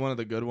Because he one of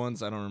the good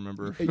ones? I don't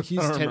remember.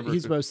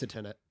 he's most of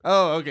Tenet.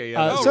 Oh, okay.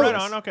 Yeah. so- right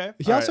on. Okay.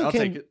 He All also right, I'll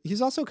came. take it.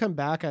 He's also come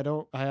back. I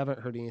haven't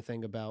heard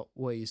anything about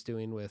what he's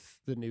doing with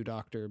the new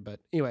Doctor. But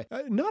anyway,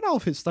 not all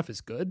of his stuff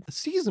is good.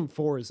 Season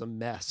 4 is a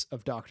mess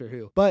of Doctor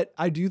Who. But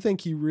I do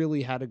think he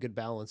really had a good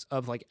balance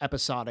of like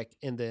episodic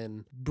and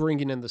then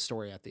bringing in the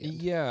story at the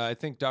end. Yeah, I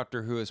think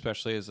Doctor Who,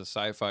 especially as a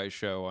sci-fi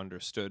show,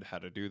 understood how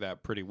to do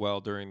that pretty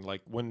well during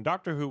like when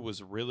Doctor Who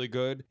was really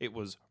good, it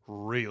was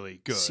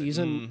really good.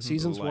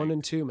 Seasons Like- 1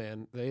 and 2,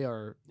 man, they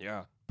are.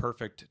 Yeah,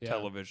 perfect Yeah.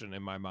 television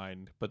in my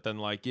mind. But then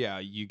like, yeah,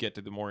 you get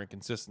to the more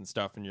inconsistent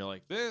stuff and you're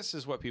like, this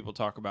is what people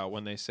talk about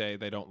when they say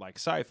they don't like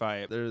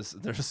sci-fi. There's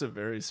a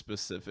very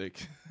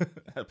specific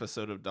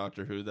episode of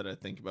Doctor Who that I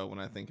think about when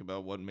I think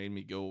about what made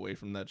me go away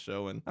from that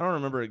show. And I don't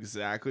remember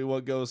exactly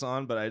what goes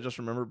on, but I just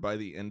remember by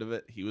the end of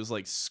it, he was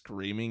like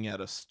screaming at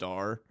a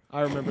star.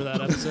 I remember that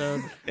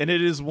episode. And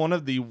it is one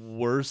of the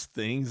worst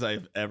things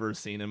I've ever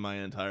seen in my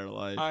entire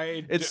life.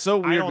 It's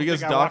so I weird don't because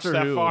think I watched Doctor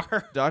that Who,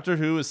 far. Doctor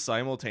Who is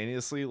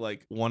simultaneously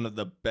like one of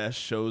the best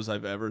shows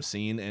I've ever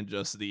seen and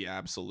just the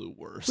absolute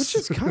worst. Which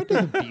is kind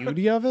of the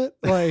beauty of it.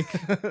 Like,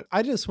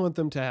 I just want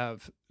them to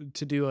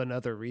do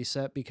another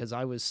reset because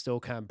I was still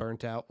kind of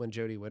burnt out when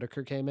Jodie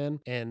Whittaker came in,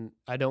 and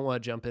I don't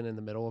want to jump in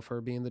the middle of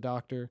her being the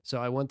Doctor. So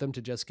I want them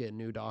to just get a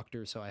new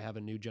Doctor so I have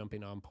a new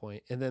jumping on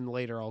point, and then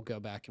later I'll go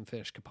back and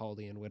finish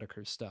Capaldi and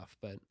Whittaker's stuff.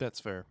 But That's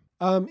fair.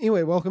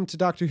 anyway, welcome to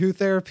Doctor Who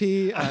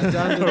therapy. We're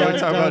talking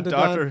about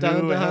Doctor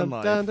Who and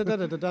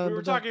life. We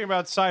were talking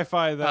about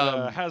sci-fi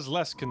that has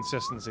less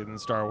consistency than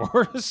Star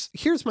Wars.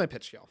 Here's my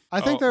pitch, y'all.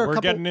 I think there are a we're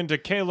couple. getting into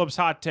Caleb's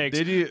hot takes.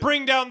 Did you-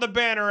 Bring down the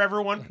banner,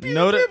 everyone?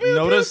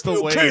 Notice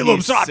the way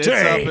Caleb's he hot sits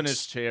up in takes.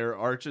 his chair,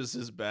 arches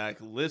his back,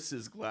 lifts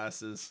his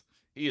glasses.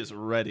 He is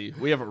ready.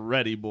 We have a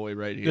ready boy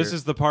right here. This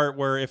is the part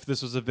where if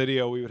this was a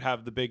video, we would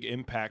have the big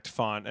impact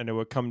font and it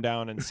would come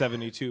down in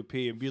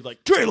 72p and be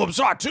like, Caleb's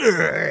hot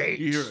takes.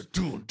 You hear a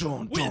dun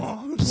dun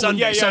dun.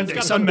 Sunday, Sunday,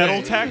 it's got the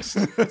metal text.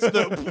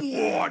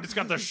 It's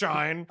got the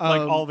shine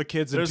like all the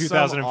kids in There's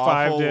 2005 some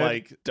awful, did.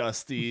 like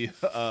dusty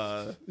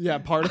Yeah,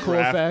 particle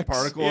craft effects.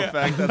 particle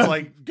effect that's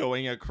like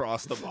going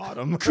across the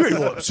bottom.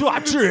 Caleb's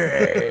hot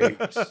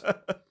takes.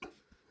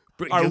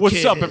 All right,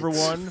 what's up,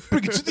 everyone?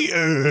 Bring it to the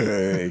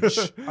edge.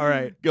 All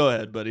right. Go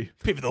ahead, buddy.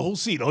 Pay for the whole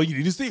scene. All you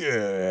need is the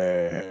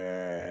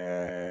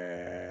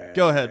edge.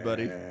 Go ahead,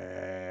 buddy.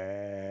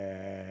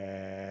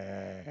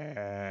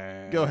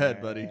 Go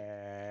ahead, buddy.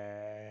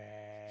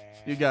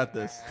 You got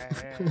this.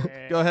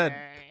 Go ahead.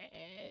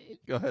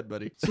 Go ahead,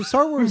 buddy. So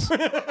Star Wars.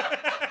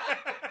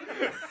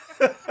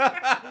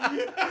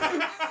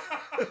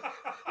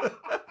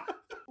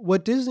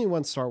 What Disney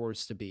wants Star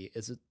Wars to be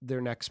is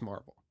their next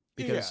Marvel.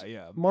 Because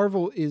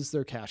Marvel is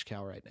their cash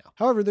cow right now.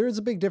 However, there is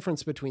a big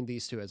difference between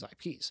these two as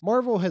IPs.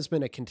 Marvel has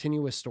been a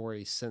continuous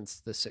story since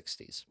the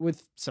 60s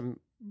with some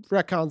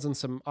retcons and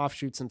some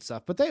offshoots and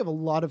stuff, but they have a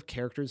lot of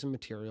characters and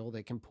material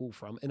they can pull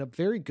from and a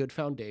very good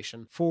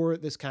foundation for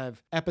this kind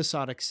of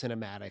episodic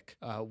cinematic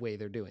way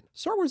they're doing.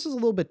 Star Wars is a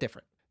little bit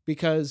different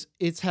because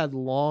it's had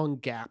long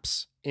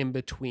gaps in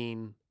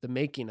between the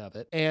making of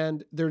it,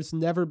 and there's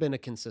never been a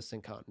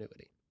consistent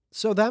continuity.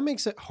 So that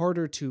makes it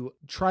harder to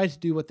try to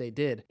do what they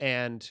did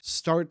and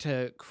start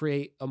to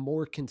create a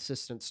more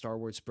consistent Star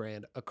Wars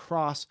brand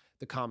across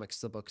the comics,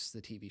 the books,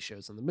 the TV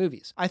shows, and the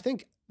movies. I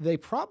think they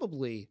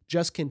probably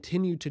just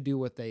continue to do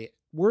what they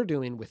were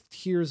doing with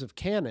tiers of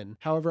canon.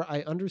 However,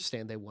 I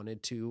understand they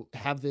wanted to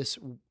have this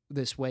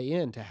way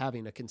into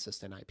having a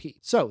consistent IP.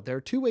 So there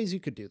are two ways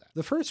you could do that.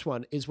 The first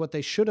one is what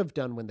they should have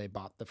done when they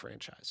bought the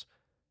franchise.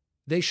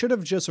 They should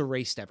have just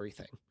erased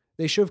everything.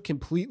 They should have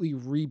completely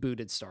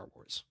rebooted Star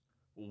Wars.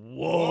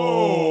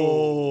 Whoa.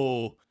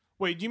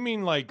 Wait, you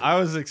mean like... I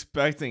was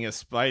expecting a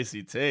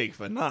spicy take,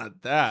 but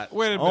not that.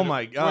 Wait a minute. Oh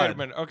my God. Wait a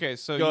minute. Okay,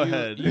 so Go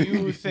ahead.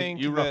 You think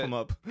you rough them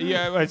up.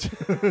 Yeah,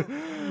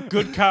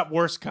 good cop,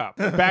 worst cop.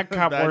 Bad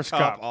cop, Bad worst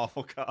cop.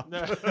 Awful cop.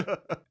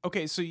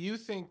 Okay, so you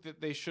think that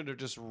they should have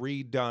just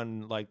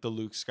redone like the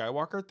Luke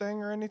Skywalker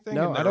thing or anything?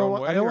 No, in their I don't own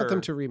want, way, I don't want them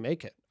or to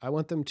remake it. I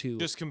want them to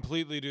just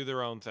completely do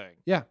their own thing.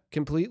 Yeah,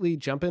 completely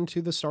jump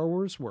into the Star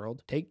Wars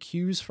world, take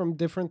cues from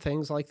different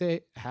things like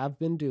they have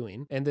been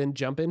doing, and then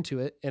jump into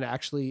it and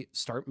actually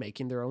start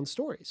making their own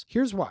stories.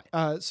 Here's why.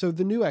 So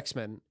the new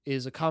X-Men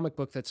is a comic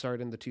book that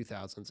started in the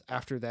 2000s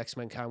after the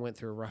X-Men kind of went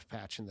through a rough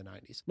patch in the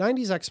 90s.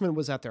 90s X-Men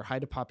was at their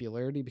height of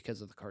popularity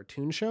because of the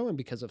cartoon show and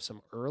because of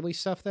some early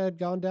stuff that had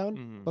gone down.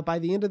 Mm-hmm. But by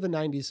the end of the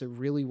 90s, there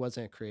really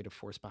wasn't a creative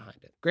force behind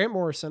it. Grant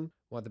Morrison,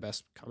 one of the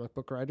best comic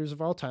book writers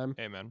of all time,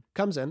 Amen.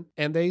 comes in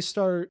and they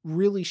start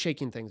really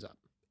shaking things up.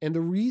 And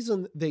the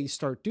reason they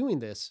start doing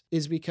this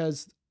is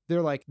because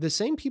they're like, the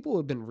same people who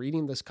have been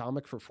reading this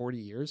comic for 40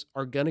 years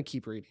are going to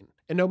keep reading.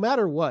 And no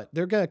matter what,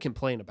 they're going to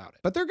complain about it,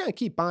 but they're going to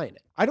keep buying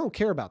it. I don't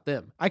care about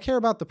them. I care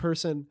about the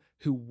person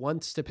who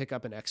wants to pick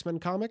up an X-Men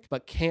comic,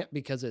 but can't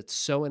because it's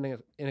so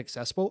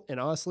inaccessible and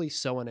honestly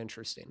so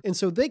uninteresting. And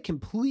so they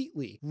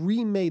completely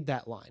remade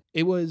that line.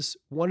 It was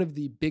one of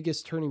the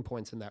biggest turning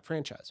points in that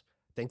franchise.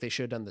 I think they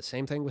should have done the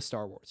same thing with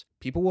Star Wars.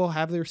 People will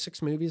have their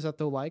 6 movies that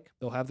they'll like.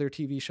 They'll have their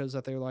TV shows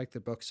that they like,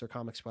 their books or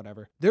comics,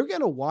 whatever. They're going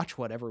to watch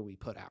whatever we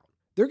put out.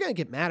 They're going to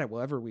get mad at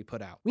whatever we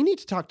put out. We need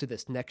to talk to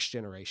this next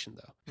generation,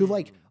 though, who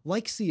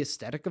likes the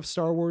aesthetic of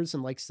Star Wars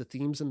and likes the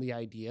themes and the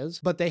ideas,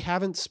 but they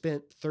haven't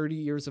spent 30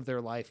 years of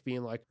their life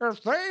being like,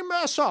 if they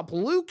mess up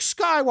Luke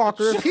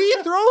Skywalker, if he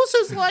throws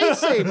his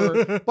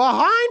lightsaber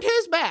behind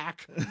his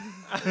back.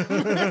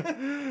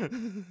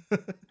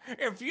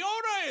 If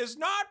Yoda is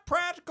not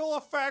practical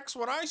effects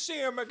when I see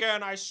him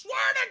again, I swear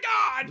to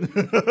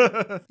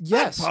God.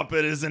 Yes. That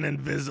puppet isn't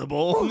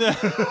invisible.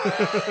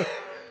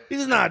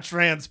 He's not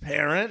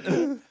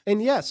transparent.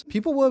 And yes,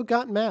 people would have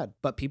gotten mad,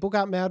 but people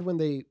got mad when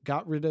they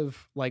got rid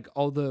of like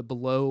all the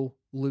below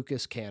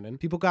Lucas canon.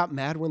 People got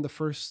mad when the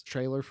first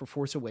trailer for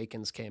Force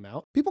Awakens came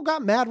out. People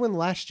got mad when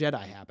Last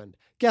Jedi happened.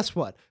 Guess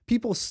what?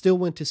 People still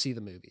went to see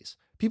the movies.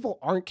 People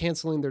aren't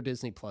canceling their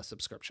Disney Plus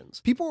subscriptions.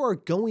 People are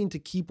going to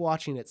keep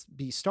watching it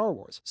be Star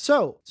Wars.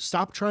 So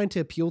stop trying to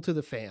appeal to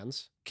the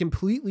fans.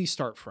 Completely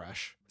start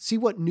fresh. See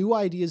what new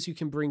ideas you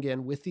can bring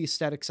in with the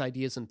aesthetics,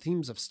 ideas, and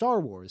themes of Star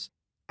Wars.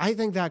 I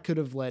think that could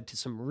have led to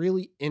some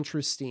really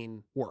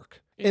interesting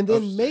work. And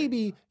then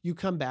maybe you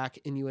come back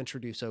and you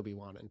introduce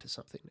Obi-Wan into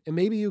something. And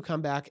maybe you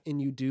come back and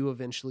you do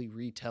eventually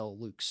retell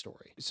Luke's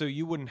story. So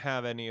you wouldn't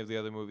have any of the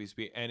other movies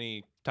be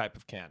any type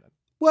of canon?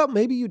 Well,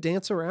 maybe you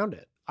dance around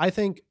it. I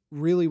think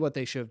really what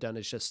they should have done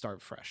is just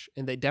start fresh.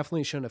 And they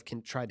definitely shouldn't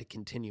have tried to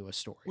continue a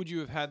story. Would you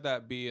have had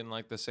that be in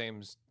like the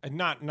same,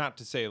 not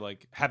to say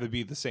like have it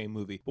be the same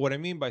movie, but what I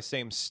mean by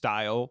same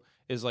style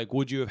is like,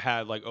 would you have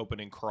had like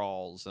opening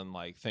crawls and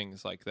like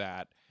things like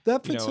that?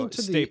 That fits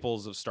into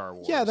staples of Star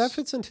Wars. Yeah, that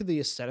fits into the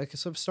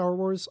aesthetics of Star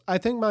Wars. I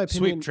think my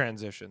opinion. Sweet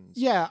transitions.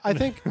 Yeah, I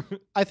think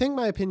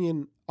my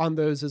opinion on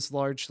those is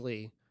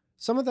largely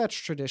some of that's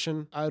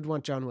tradition. I would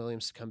want John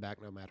Williams to come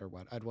back no matter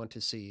what. I'd want to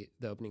see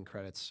the opening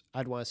credits.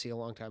 I'd want to see a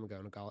long time ago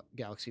in a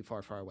galaxy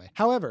far, far away.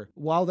 However,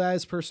 while that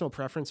is personal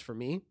preference for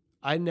me,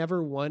 I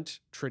never want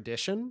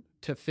tradition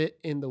to fit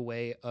in the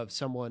way of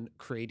someone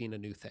creating a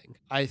new thing.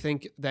 I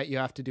think that you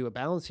have to do a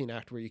balancing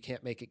act where you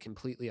can't make it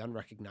completely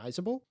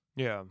unrecognizable.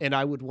 Yeah. And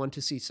I would want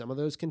to see some of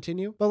those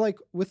continue. But like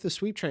with the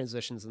sweep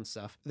transitions and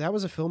stuff, that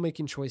was a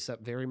filmmaking choice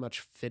that very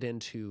much fit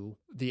into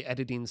the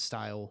editing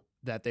style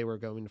that they were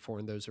going for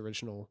in those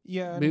original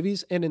Yeah,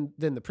 movies, and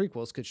then the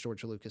prequels, because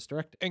George Lucas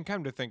directed. and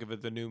come to think of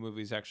it, the new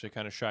movies actually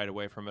kind of shied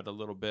away from it a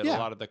little bit. Yeah. A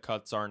lot of the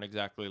cuts aren't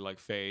exactly like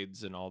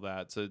fades and all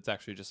that, so it's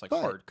actually just like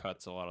But- hard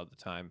cuts a lot of the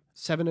time.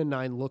 7 and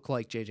 9 look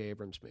like J.J.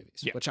 Abrams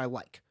movies, Yeah. which I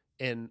like.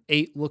 And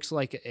 8 looks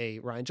like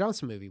a Rian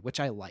Johnson movie, which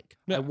I like.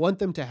 Yeah. I want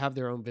them to have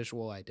their own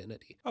visual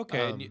identity.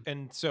 Okay, Um,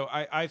 and so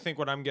I think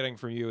what I'm getting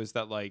from you is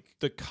that like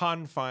the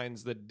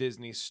confines that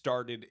Disney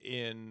started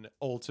in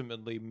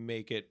ultimately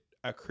make it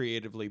a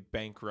creatively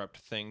bankrupt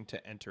thing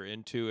to enter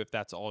into if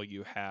that's all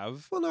you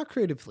have. Well, not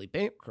creatively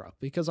bankrupt,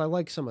 because I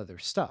like some of their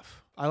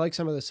stuff. I like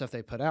some of the stuff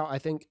they put out. I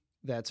think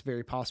that's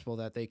very possible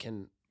that they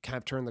can kind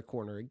of turn the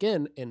corner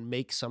again and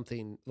make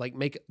something like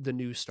make the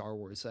new Star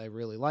Wars that I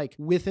really like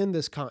within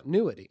this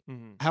continuity.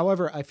 Mhm.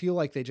 However, I feel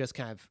like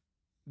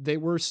they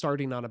were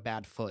starting on a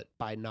bad foot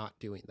by not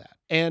doing that.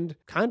 And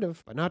kind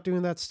of by not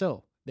doing that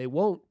still. They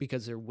won't,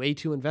 because they're way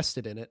too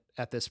invested in it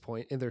at this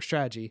point in their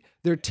strategy.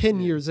 They're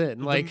 10 years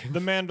in. Like the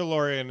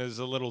Mandalorian is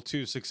a little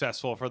too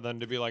successful for them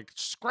to be like,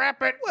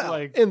 scrap it.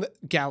 Like, in the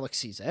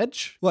Galaxy's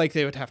Edge, like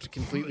they would have to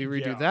completely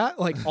redo Yeah. that.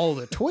 Like all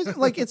the toys,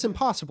 like it's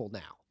impossible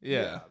now.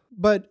 Yeah.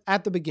 But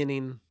at the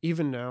beginning,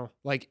 even now,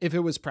 like if it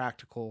was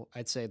practical,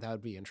 I'd say that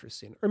would be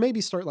interesting. Or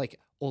maybe start like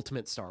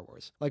Ultimate Star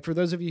Wars. Like for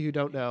those of you who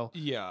don't know,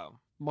 yeah.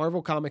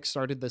 Marvel Comics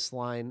started this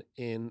line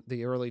in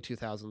the early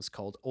 2000s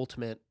called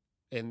Ultimate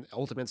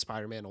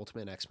Spider-Man,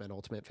 Ultimate X-Men,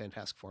 Ultimate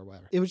Fantastic Four,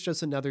 whatever. It was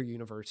just another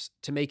universe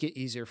to make it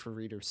easier for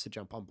readers to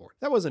jump on board.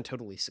 That wasn't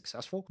totally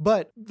successful,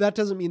 but that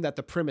doesn't mean that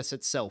the premise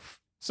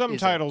itself. Some Is it?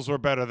 titles were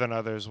better than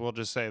others. We'll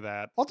just say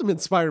that. Ultimate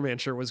Spider-Man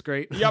sure was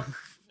great. Yep.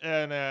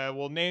 And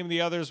we'll name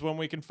the others when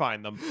we can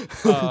find them.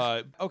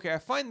 Okay, I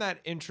find that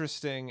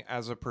interesting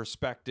as a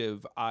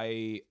perspective.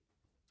 I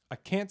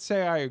can't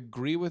say I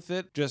agree with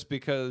it just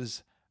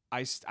because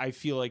I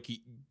feel like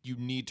you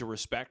need to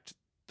respect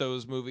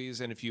those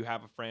movies, and if you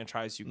have a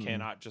franchise, you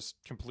cannot just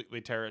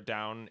completely tear it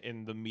down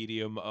in the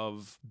medium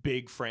of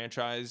big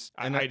franchise.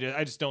 And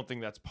I just don't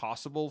think that's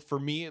possible for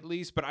me, at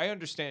least. But I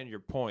understand your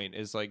point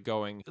is like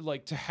going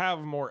like to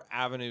have more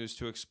avenues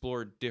to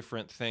explore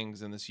different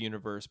things in this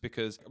universe,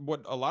 because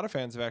what a lot of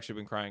fans have actually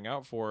been crying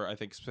out for, I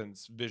think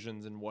since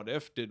Visions and What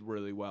If did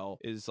really well,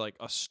 is like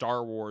a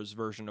Star Wars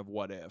version of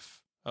What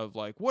If. Of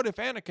like, what if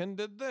Anakin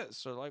did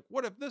this? Or like,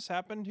 what if this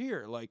happened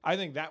here? Like, I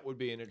think that would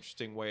be an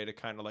interesting way to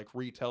kind of like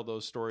retell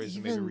those stories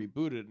and maybe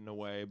reboot it in a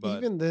way. But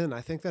Even then,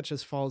 I think that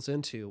just falls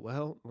into,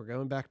 well, we're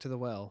going back to the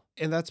well.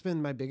 And that's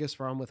been my biggest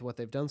problem with what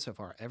they've done so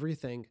far.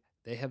 Everything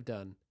they have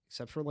done,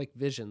 except for like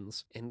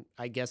Visions, and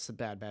I guess the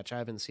Bad Batch, I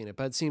haven't seen it,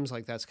 but it seems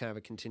like that's kind of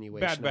a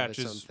continuation Bad Batch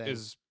of its own thing.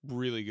 is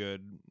really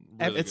good.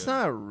 It's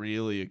not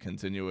really a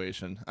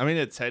continuation. I mean,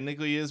 it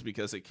technically is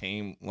because it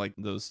came like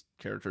those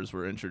characters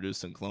were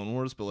introduced in Clone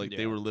Wars, but like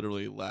they Yeah. were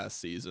literally last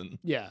season.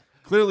 Yeah.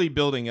 Clearly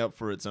building up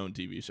for its own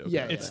TV show.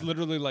 Yeah, kind of It's thing.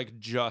 literally like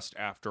just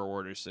after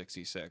Order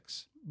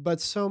 66.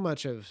 But so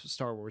much of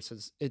Star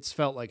Wars it's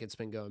felt like it's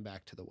been going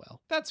back to the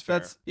well. That's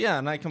fair. Yeah,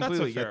 and I a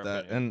completely fair get that.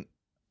 opinion. And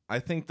I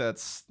think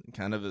that's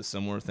kind of a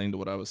similar thing to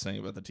what I was saying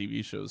about the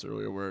TV shows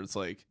earlier, where it's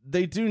like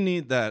they do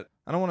need that,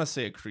 I don't want to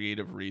say a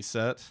creative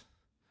reset,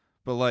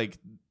 but like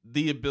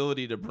the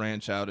ability to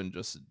branch out and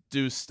just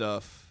do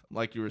stuff,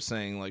 like you were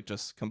saying, like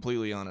just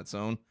completely on its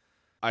own.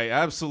 I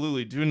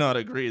absolutely do not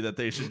agree that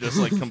they should just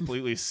like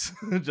completely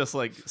just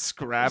like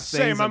scrap things.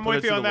 Same, and I'm put with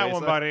it you to on the that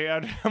one, wayside. buddy.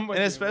 I'm with And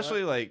you on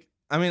especially like,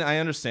 I mean, I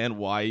understand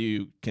why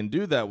you can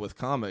do that with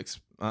comics.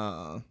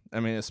 I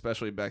mean,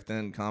 especially back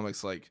then,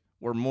 comics like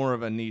were more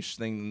of a niche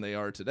thing than they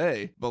are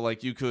today. But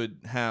like you could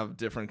have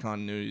different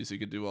continuities, you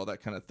could do all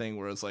that kind of thing.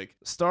 Whereas like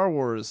Star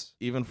Wars,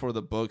 even for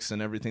the books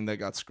and everything that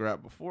got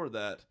scrapped before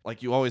that,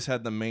 like you always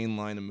had the main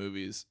line of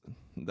movies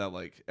that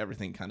like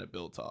everything kind of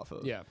built off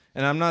of. Yeah.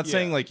 And I'm not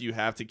saying Yeah. like you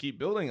have to keep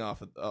building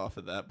off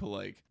of that, but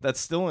like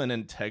that's still an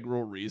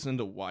integral reason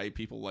to why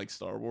people like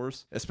Star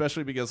Wars,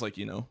 especially because like,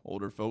 you know,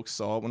 older folks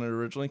saw it when it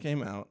originally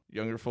came out.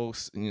 Younger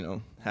folks, you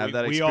know, have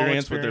that We all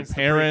experience with their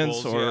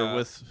experienced the parents prequels, or yeah.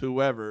 with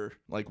whoever,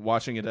 like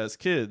watching it as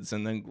kids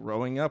and then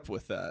growing up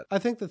with that. I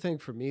think the thing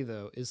for me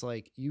though is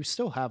like you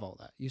still have all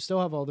that. You still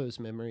have all those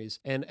memories,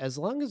 and as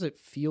long as it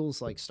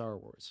feels like Star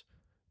Wars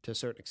to a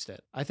certain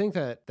extent, I think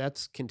that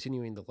that's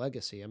continuing the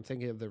legacy. I'm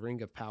thinking of the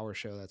Ring of Power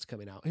show that's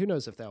coming out. Who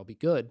knows if that'll be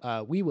good?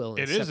 We will.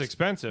 It is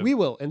expensive. We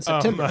will in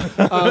September.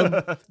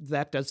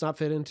 That does not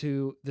fit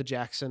into the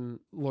Jackson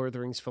Lord of the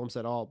Rings films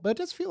at all, but it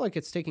does feel like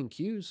it's taking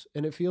cues,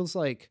 and it feels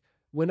like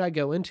when I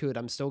go into it,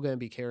 I'm still going to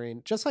be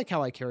carrying, just like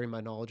how I carry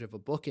my knowledge of a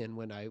book in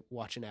when I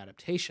watch an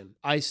adaptation.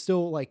 I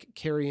still like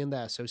carry in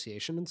that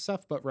association and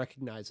stuff, but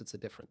recognize it's a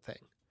different thing.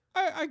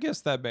 I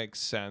guess that makes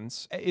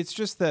sense. It's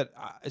just that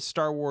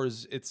Star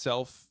Wars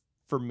itself,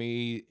 for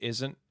me,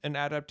 isn't an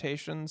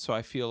adaptation, so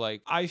I feel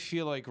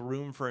like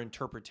room for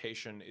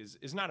interpretation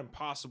is not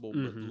impossible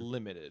but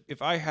limited.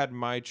 If I had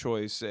my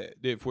choice,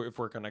 if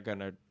we're gonna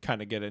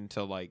kind of get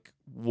into like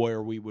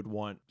where we would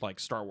want like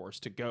Star Wars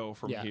to go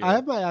from Yeah, here. I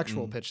have my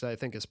actual pitch that I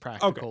think is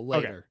practical Okay,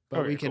 later, but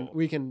okay,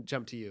 we cool. can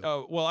jump to you.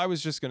 Oh, well, I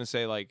was just going to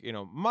say, like, you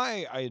know,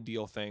 my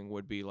ideal thing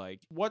would be like,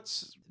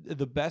 what's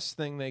the best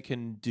thing they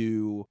can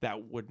do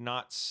that would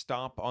not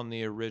stomp on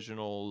the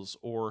originals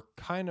or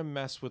kind of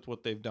mess with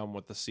what they've done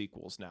with the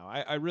sequels now?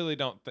 I really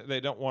don't, they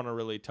don't want to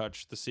really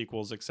touch the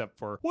sequels except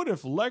for, what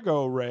if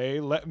Lego Ray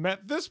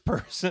met this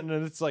person?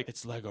 And it's like,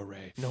 it's Lego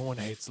Ray. No one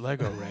hates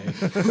Lego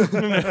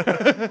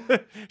Ray.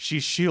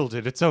 She's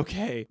shielded. It's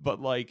okay.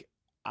 But like,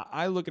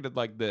 I look at it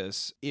like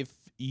this. If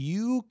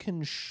you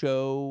can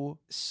show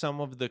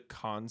some of the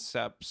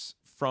concepts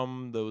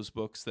from those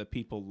books that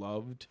people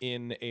loved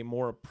in a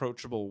more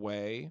approachable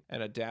way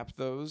and adapt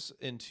those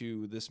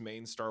into this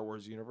main Star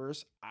Wars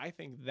universe, I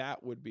think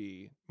that would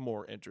be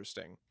more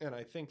interesting. And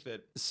I think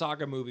that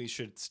saga movies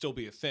should still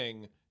be a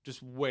thing.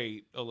 Just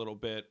wait a little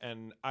bit.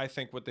 And I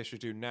think what they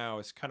should do now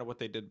is kind of what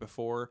they did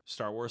before.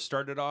 Star Wars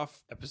started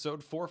off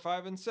episode 4,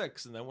 5, and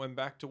 6, and then went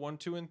back to 1,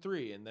 2, and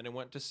 3, and then it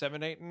went to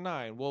 7, 8, and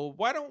 9. Well,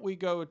 why don't we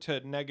go to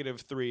 -3,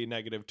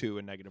 -2,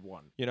 and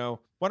 -1? You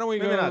know, why don't we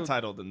Maybe go? not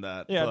titled in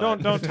that. Yeah,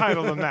 but don't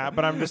title them that.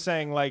 But I'm just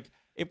saying, like,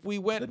 if we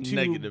went the to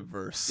negative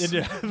verse.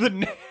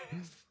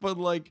 but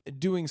like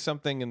doing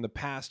something in the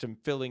past and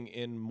filling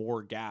in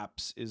more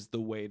gaps is the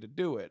way to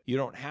do it. You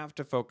don't have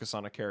to focus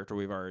on a character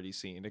we've already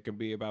seen. It can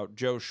be about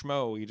Joe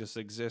Schmo. He just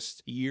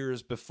exists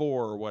years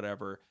before or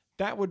whatever.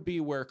 That would be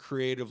where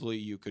creatively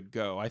you could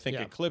go. I think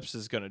Yeah. Eclipse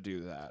is going to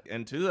do that.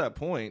 And to that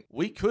point,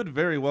 we could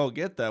very well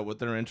get that with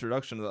their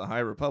introduction to the High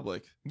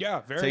Republic. Yeah,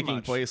 very taking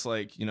much. place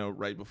like, you know,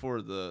 right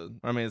before the,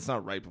 I mean, it's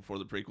not right before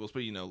the prequels,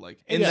 but you know,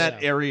 like in Yeah.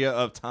 that area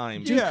of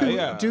time. Yeah, Dooku,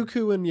 yeah.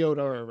 Dooku and Yoda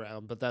are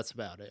around, but that's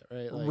about it,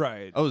 right? Like,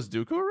 Right. Oh, is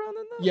Dooku around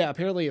in that? Yeah,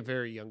 apparently a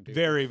very young Dooku.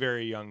 Very,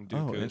 very young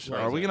Dooku. Oh, as interesting. far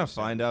as Are we I going to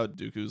understand. find out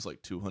Dooku's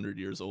like 200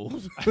 years old?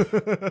 I'm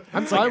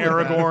It's fine like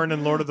with that. Aragorn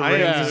and Lord of the I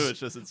Rings. am Yeah. too. It's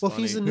just, it's Well,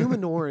 funny. he's a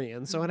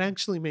Numenorian, so it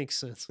actually makes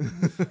sense.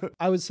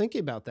 I was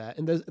thinking about that,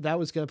 and that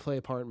was going to play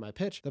a part in my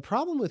pitch. The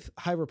problem with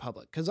High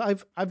Republic, because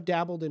I've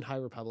dabbled in High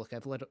Republic,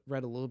 I've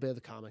read a little bit of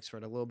the comics,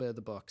 read a little bit of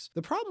the books.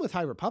 The problem with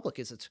High Republic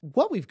is it's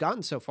what we've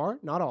gotten so far.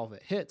 Not all of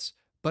it hits,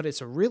 but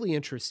it's a really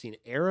interesting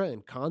era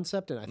and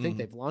concept, and I think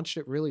they've launched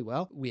it really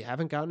well. We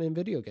haven't gotten in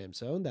video games,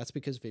 though, and that's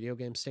because video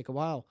games take a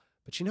while.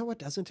 But you know what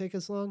doesn't take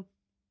as long?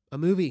 A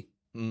movie.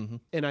 Mm-hmm.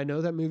 And I know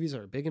that movies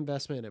are a big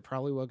investment and it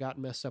probably would have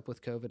gotten messed up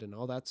with COVID and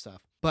all that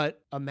stuff.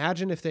 But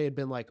imagine if they had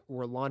been like,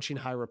 we're launching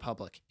High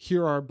Republic.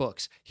 Here are our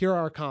books. Here are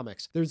our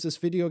comics. There's this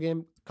video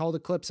game called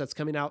Eclipse that's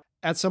coming out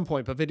at some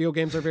point, but video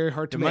games are very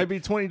hard to It make. might be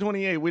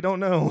 2028. We don't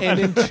know. And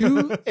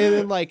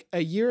in like a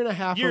year and a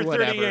half Year or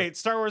whatever. 38,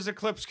 Star Wars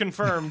Eclipse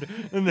confirmed.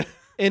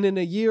 And in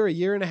a year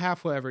and a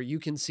half, whatever, you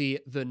can see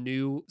the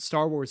new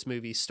Star Wars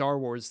movie, Star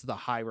Wars The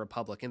High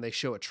Republic, and they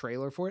show a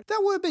trailer for it. That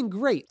would have been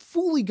great.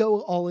 Fully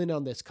go all in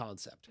on this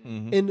concept.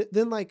 Mhm. And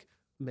then, like,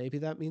 maybe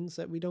that means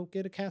that we don't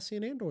get a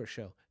Cassian Andor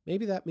show.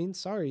 Maybe that means,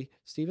 sorry,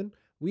 Steven,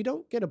 we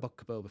don't get a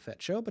Book of Boba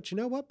Fett show. But you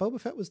know what? Boba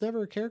Fett was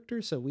never a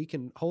character, so we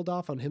can hold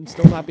off on him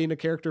still not being a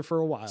character for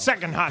a while.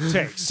 Second hot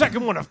take.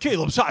 Second one of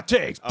Caleb's hot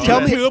takes.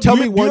 Tell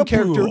me one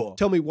character. character.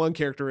 Tell me one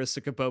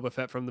characteristic of Boba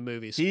Fett from the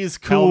movies. He's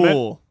Helmet.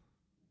 cool.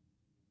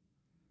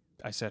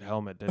 I said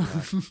helmet, didn't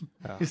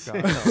I? Oh,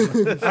 said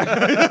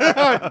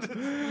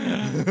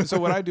God. So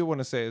what I do want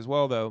to say as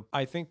well, though,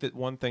 I think that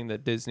one thing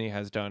that Disney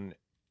has done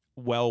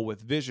well with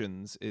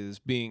Visions is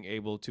being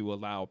able to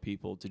allow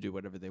people to do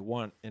whatever they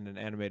want in an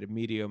animated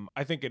medium.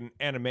 I think in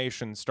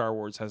animation, Star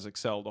Wars has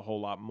excelled a whole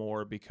lot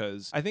more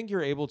because I think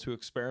you're able to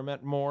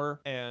experiment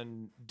more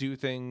and do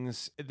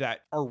things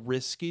that are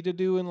risky to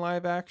do in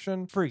live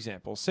action. For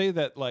example, say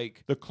that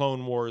like the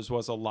Clone Wars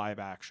was a live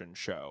action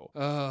show.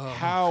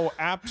 How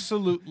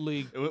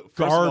absolutely First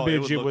of all,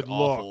 garbage it would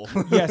awful.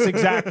 look. Yes,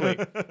 exactly.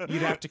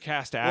 You'd have to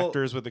cast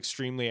actors with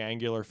extremely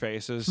angular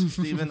faces.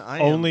 Steven,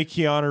 Only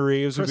Keanu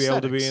Reeves would be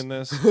able to be Prosthetics. in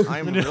this.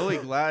 I'm really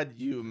glad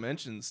you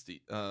mentioned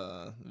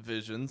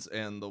Visions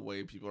and the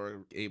way people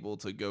are able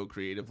to go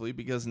creatively,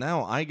 because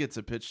now I get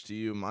to pitch to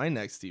you my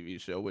next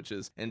TV show, which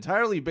is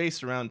entirely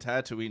based around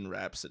Tatooine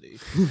Rhapsody.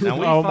 Now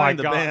we Oh my find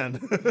the God. band.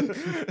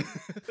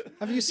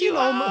 Have you seen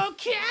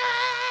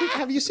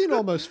Have you seen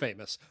Almost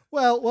Famous?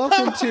 Well,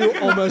 welcome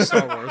to Almost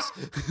Star Wars.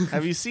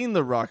 Have you seen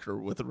The Rocker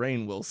with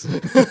Rainn Wilson?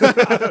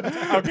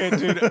 Okay,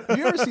 dude. Have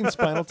you ever seen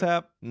Spinal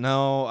Tap?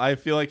 No, I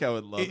feel like I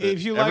would love it.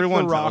 If you like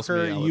Everyone The tells me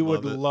Rocker, I you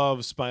would love it.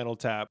 love Spinal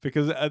Tap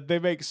because they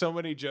make so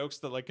many jokes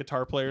that like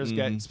guitar players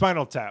get.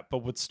 Spinal Tap, but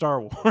with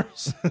Star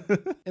Wars.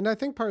 And I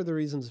think part of the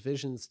reasons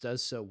Visions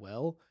does so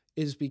well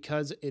is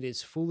because it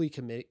is fully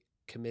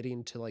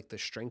committing to like the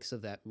strengths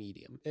of that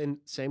medium. And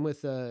same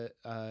with the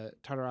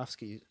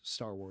Tartarovsky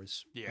Star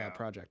Wars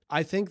project.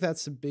 I think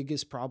that's the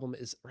biggest problem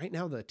is right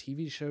now the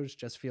TV shows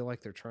just feel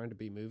like they're trying to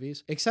be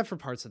movies, except for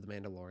parts of The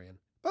Mandalorian.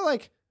 But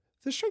like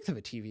the strength of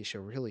a TV show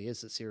really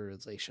is the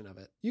serialization of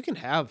it. You can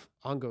have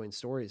ongoing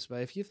stories,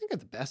 but if you think of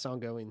the best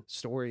ongoing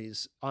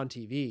stories on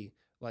TV,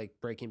 like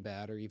Breaking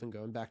Bad, or even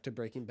going back to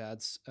Breaking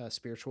Bad's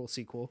spiritual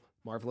sequel,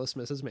 Marvelous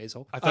Mrs.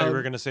 Maisel. I thought you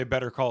were going to say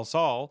Better Call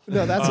Saul.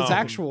 No, that's its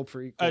actual I-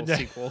 prequel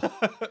sequel.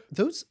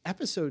 Those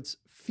episodes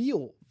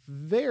feel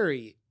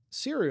very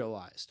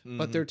serialized,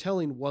 but they're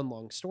telling one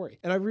long story.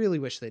 And I really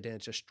wish they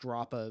didn't just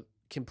drop a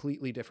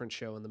completely different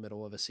show in the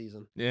middle of a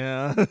season.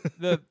 Yeah.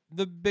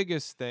 The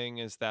biggest thing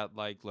is that,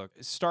 like, look,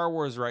 Star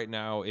Wars right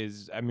now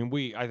is, I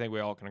mean, I think we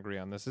all can agree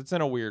on this. It's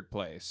in a weird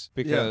place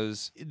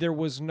because there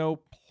was no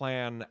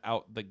plan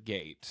out the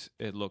gate.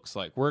 It looks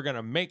like we're going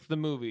to make the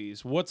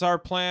movies. What's our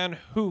plan?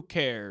 Who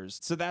cares?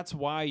 So that's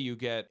why you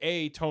get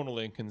tonal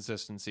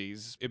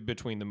inconsistencies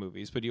between the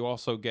movies, but you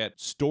also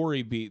get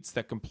story beats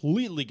that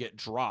completely get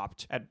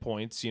dropped at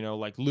points, you know,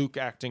 like Luke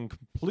acting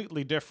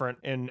completely different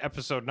in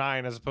episode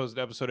 9 as opposed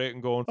to episode 8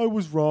 and going, I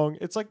was wrong.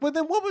 It's like, well,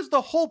 then what was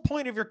the whole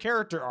point of your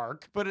character arc?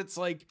 But it's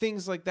like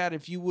things like that,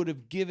 if you would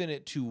have given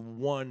it to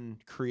one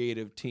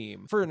creative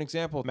team. For an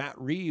example, Matt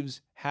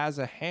Reeves has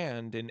a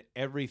hand in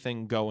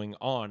everything going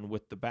on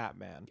with the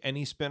Batman.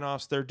 Any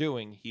spinoffs they're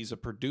doing, he's a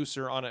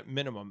producer on at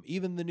minimum.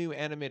 Even the new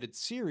animated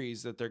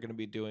series that they're going to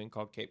be doing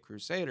called Cape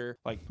Crusader,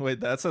 like, Wait,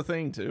 that's a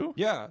thing too?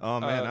 yeah.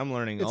 Oh man, I'm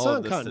learning It's all not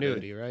of this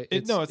continuity, today. right?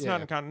 It's not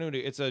in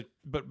continuity.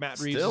 But Matt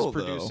Reeves Still, is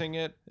though. producing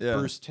it. Yeah.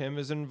 Bruce Timm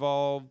is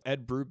involved.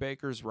 Ed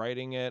Brubaker's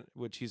writing it,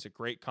 which he's a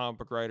great comic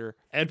book writer.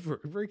 Ed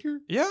Brubaker?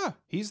 Yeah,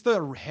 he's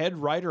the head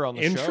writer on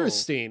the show.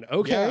 Interesting.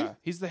 Okay. Yeah,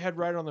 he's the head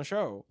writer on the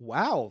show.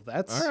 Wow,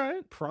 that's All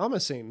right.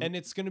 promising. And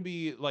it's going to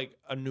be like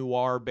a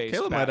noir-based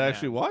Caleb might Batman.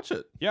 actually watch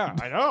it. Yeah,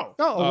 I know.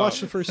 I'll watch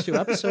the first 2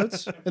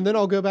 episodes, and then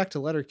I'll go back to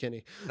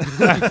Letterkenny.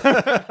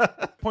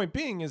 Point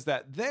being is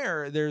that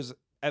there's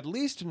at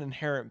least an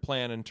inherent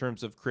plan in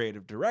terms of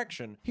creative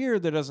direction. Here,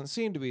 there doesn't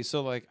seem to be.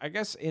 So, like, I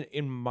guess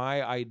in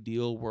my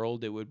ideal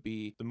world, it would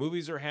be the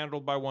movies are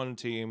handled by one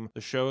team, the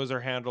shows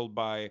are handled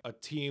by a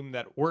team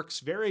that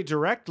works very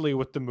directly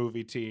with the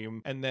movie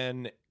team, and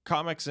then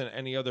comics and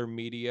any other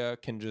media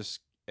can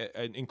just,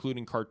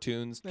 including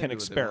cartoons, They can do what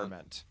they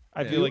experiment.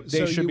 I Yeah. feel like they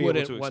so should you be able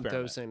wouldn't to want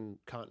experiment. those in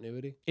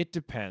continuity? It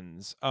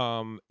depends.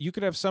 You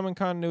could have some in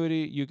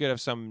continuity. You could have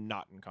some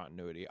not in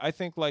continuity. I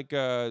think like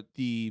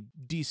the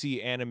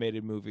DC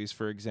animated movies,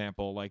 for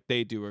example, like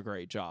they do a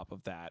great job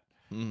of that.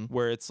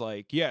 Where it's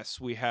like, yes,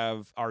 we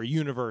have our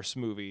universe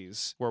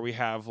movies where we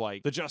have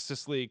like the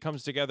Justice League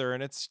comes together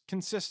and it's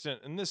consistent,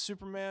 and this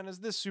Superman is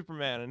this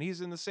Superman and he's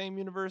in the same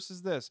universe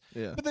as this.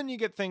 Yeah. But then you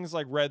get things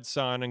like Red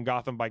Sun and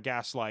Gotham by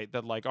Gaslight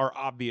that like are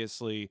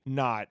obviously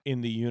not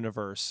in the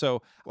universe.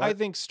 So I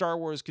think Star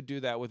Wars could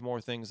do that with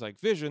more things like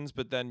Visions.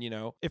 But then, you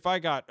know, if I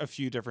got a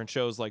few different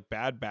shows like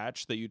Bad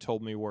Batch that you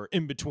told me were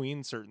in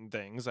between certain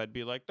things, I'd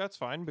be like, that's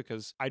fine,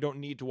 because I don't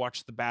need to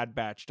watch the Bad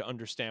Batch to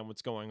understand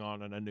what's going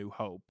on in A New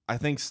Hope.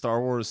 I think Star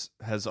Wars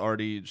has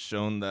already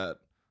shown that,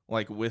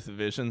 like with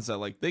Visions, that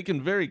like they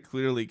can very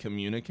clearly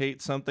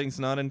communicate something's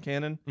not in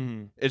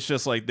canon. It's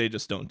just like they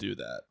just don't do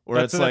that. Or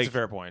That's it's like a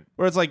fair point.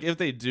 Or it's like if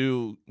they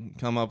do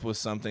come up with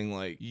something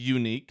like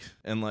unique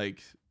and like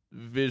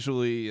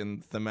visually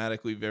and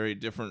thematically very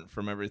different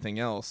from everything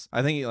else,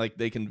 I think like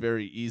they can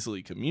very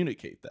easily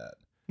communicate that.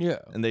 Yeah.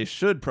 And they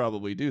should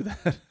probably do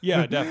that.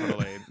 Yeah,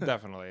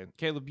 definitely.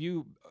 Caleb,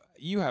 you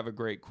have a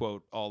great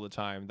quote all the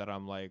time that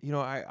I'm like, you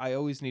know, I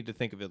always need to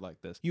think of it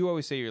like this. You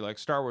always say you're like,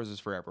 Star Wars is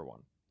for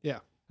everyone. Yeah.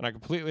 And I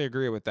completely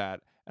agree with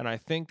that. And I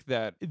think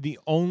that the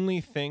only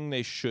thing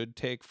they should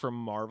take from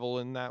Marvel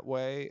in that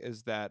way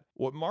is that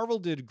what Marvel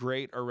did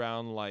great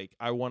around, like,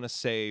 I want to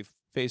say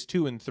phase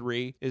 2 and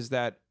 3 is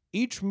that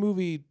each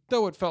movie,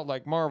 though it felt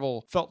like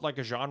Marvel, felt like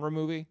a genre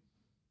movie.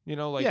 You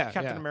know, like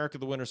Captain America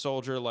the Winter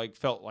Soldier like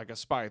felt like a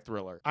spy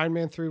thriller. Iron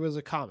Man 3 was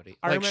a comedy.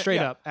 Iron Like Man- straight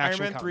yeah, up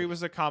action Iron Man 3 comedy.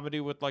 was a comedy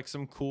with like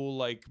some cool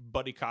like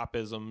buddy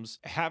cop-isms.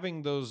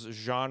 Having those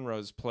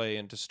genres play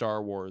into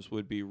Star Wars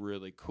would be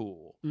really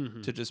cool.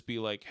 Mhm. To just be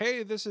like,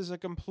 hey, this is a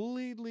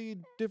completely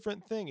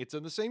different thing. It's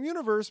in the same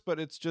universe, but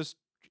it's just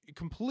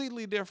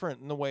completely different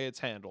in the way it's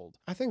handled.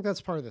 I think that's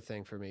part of the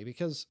thing for me,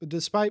 because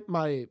despite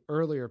my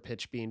earlier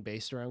pitch being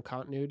based around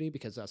continuity,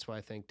 because that's what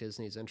I think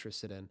Disney's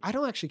interested in, I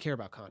don't actually care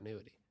about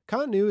continuity.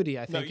 Continuity,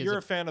 I No, think, you're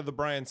is a fan of the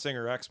Bryan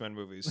Singer X-Men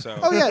movies, so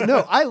Oh yeah,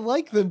 no, I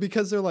like them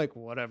because they're like,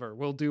 whatever,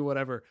 we'll do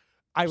whatever.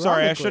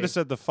 sorry, I should Ironically- have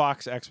said the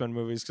Fox X-Men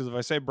movies, because if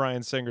I say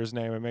Bryan Singer's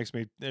name,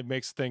 it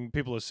makes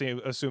people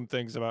assume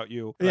things about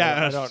you.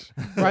 Yeah, I don't.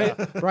 Brian,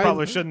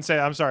 Probably shouldn't say.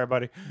 I'm sorry,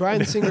 buddy.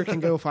 Bryan Singer can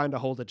go find a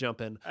hole to jump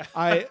in.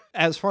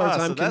 As far as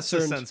so I'm that's the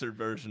concerned, censored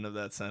version of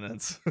that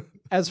sentence.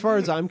 as far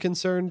as I'm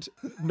concerned,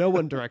 no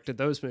one directed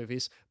those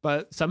movies,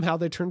 but somehow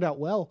they turned out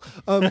well.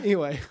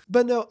 Anyway,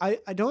 but no, I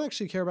don't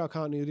actually care about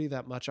continuity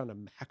that much on a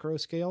macro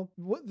scale.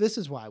 This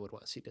is why I would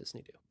want to see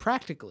Disney do.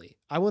 Practically,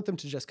 I want them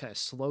to just kind of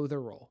slow their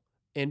roll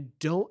and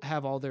don't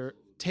have all their,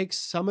 take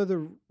some of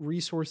the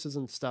resources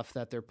and stuff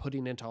that they're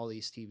putting into all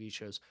these TV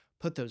shows,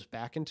 put those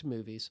back into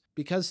movies.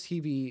 Because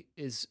TV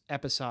is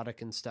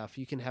episodic and stuff,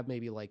 you can have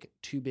maybe like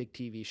 2 big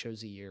TV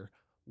shows a year,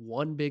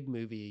 1 big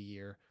movie a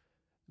year.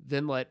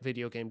 then let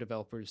video game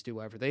developers do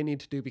whatever they need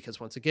to do, because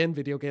once again,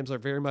 video games are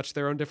very much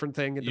their own different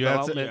thing in You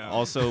have development. to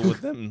also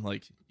with them,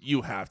 like,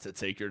 you have to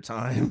take your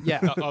time. Yeah.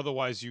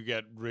 Otherwise, you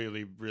get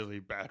really, really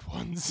bad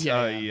ones.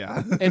 Yeah.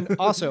 Yeah. And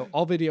also,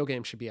 all video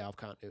games should be out of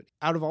continuity.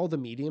 Out of all the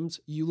mediums,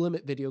 you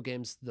limit video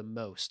games the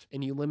most,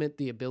 and you limit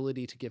the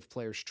ability to give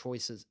players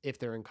choices if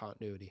they're in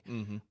continuity.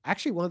 Mm-hmm.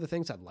 Actually, one of the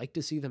things I'd like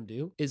to see them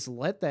do is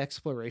let the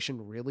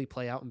exploration really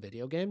play out in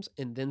video games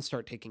and then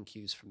start taking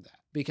cues from that.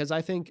 Because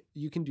I think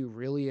you can do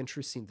really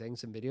interesting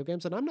things in video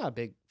games, and I'm not a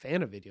big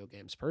fan of video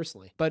games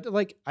personally, but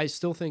like I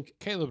still think,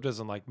 Caleb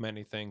doesn't like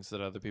many things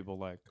that other people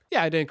like.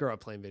 yeah, I didn't grow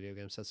up playing video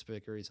games. That's a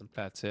big reason.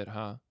 That's it,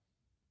 huh?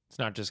 It's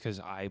not just because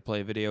I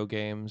play video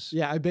games.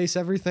 Yeah, I base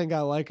everything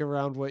I like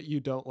around what you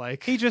don't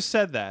like. He just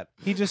said that.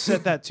 He just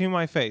said that to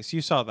my face.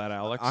 You saw that,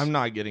 Alex. I'm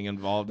not getting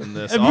involved in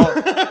this.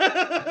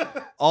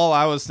 All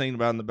I was thinking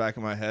about in the back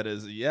of my head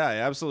is, yeah, I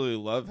absolutely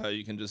love how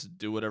you can just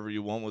do whatever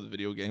you want with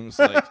video games.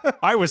 Like,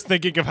 I was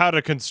thinking of how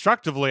to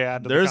constructively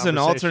add to the there's an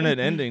conversation. alternate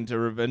ending to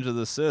Revenge of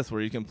the Sith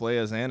where you can play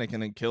as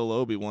Anakin and kill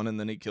Obi-Wan, and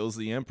then he kills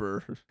the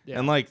Emperor. Yeah.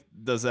 And like,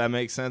 does that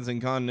make sense in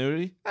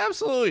continuity?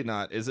 Absolutely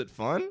not. Is it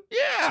fun?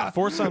 Yeah.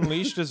 Force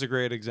Unleashed is a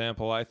great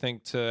example, I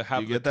think, to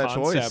have You the get that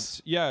concept.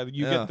 choice. Yeah,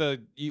 you Yeah.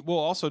 get well,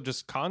 also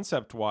just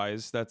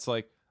concept-wise, that's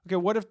like, okay,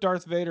 what if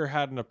Darth Vader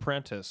had an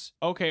apprentice?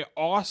 Okay,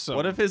 awesome.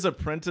 What if his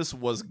apprentice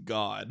was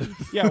God?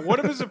 Yeah, what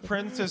if his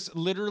apprentice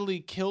literally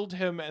killed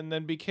him and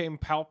then became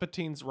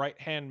Palpatine's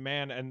right-hand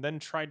man and then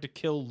tried to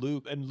kill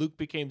Luke, and Luke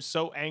became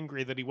so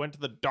angry that he went to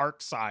the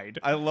dark side?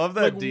 I love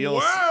that Like, DLC.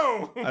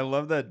 whoa! I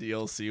love that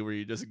DLC where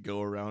you just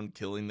go around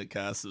killing the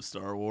cast of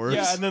Star Wars.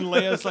 Yeah, and then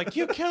Leia's like,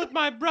 you killed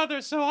my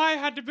brother, so I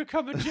had to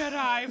become a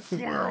Jedi.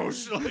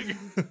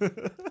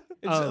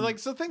 It's like,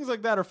 so things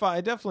like that are fine.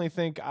 I definitely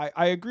think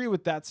I agree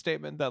with that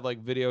statement that like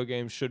video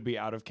games should be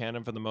out of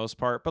canon for the most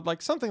part, but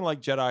like something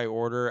like Jedi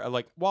Order,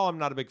 like while I'm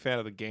not a big fan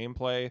of the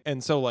gameplay,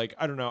 and so like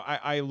I don't know,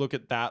 I look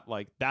at that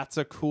like that's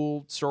a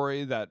cool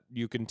story that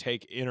you can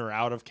take in or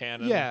out of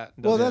canon. Yeah, It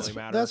well, doesn't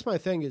really matter. that's my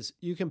thing is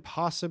you can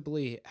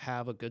possibly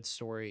have a good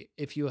story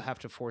if you have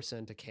to force it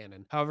into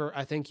canon. However,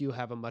 I think you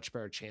have a much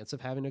better chance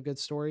of having a good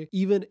story,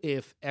 even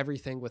if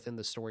everything within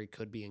the story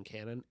could be in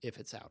canon if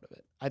it's out of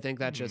it. I think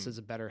that just is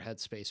a better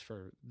headspace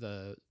for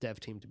the dev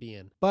team to be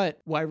in. But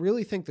what I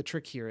really think the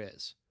trick here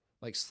is,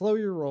 like, slow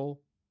your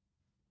roll,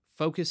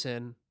 focus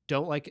in,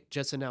 don't like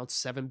just announce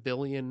 7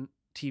 billion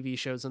TV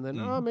shows and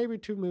then, maybe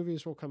 2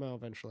 movies will come out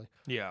eventually.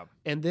 Yeah.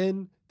 And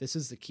then this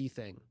is the key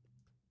thing.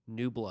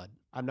 New blood.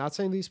 I'm not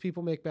saying these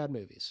people make bad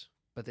movies,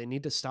 but they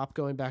need to stop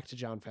going back to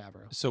Jon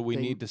Favreau. So we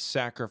need to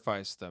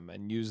sacrifice them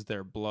and use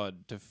their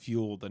blood to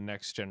fuel the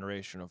next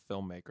generation of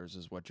filmmakers,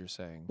 is what you're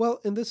saying.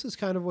 Well, and this is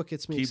kind of what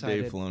gets me Keep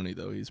excited. Dave Filoni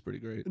though; he's pretty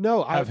great.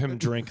 No, Have him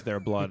drink their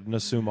blood and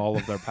assume all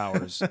of their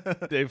powers.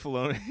 Dave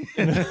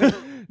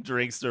Filoni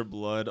drinks their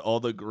blood. All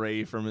the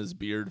gray from his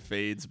beard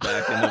fades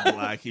back into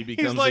black. He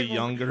becomes a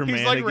younger man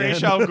He's like again.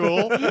 Ra's al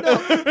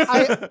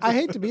Ghul. I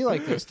hate to be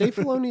like this. Dave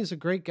Filoni is a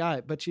great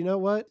guy, but you know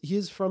what? He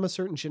is from a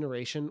certain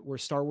generation where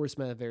Star Wars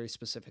meant a very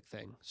specific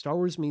thing. Star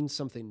Wars means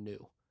something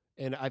new.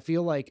 And I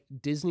feel like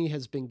Disney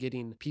has been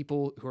getting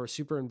people who are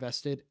super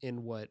invested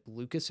in what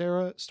Lucas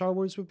era Star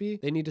Wars would be.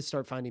 They need to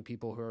start finding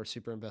people who are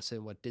super invested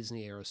in what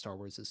Disney era Star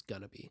Wars is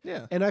gonna be.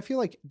 Yeah. And I feel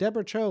like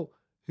Deborah Chow,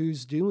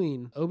 who's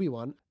doing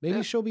Obi-Wan,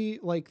 maybe she'll be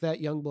like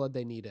that young blood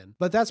they need in.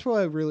 But that's what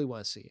I really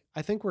want to see.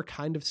 I think we're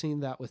kind of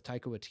seeing that with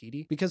Taika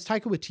Waititi, because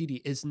Taika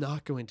Waititi is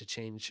not going to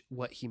change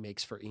what he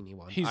makes for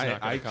anyone. He's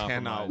not I going to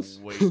cannot compromise.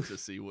 wait to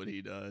see what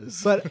he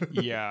does. But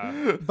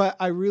Yeah. but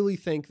I really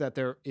think that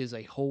there is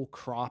a whole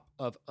crop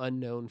of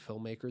unknown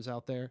filmmakers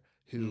out there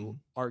who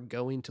are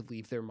going to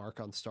leave their mark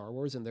on Star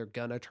Wars, and they're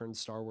gonna turn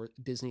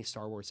Disney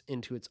Star Wars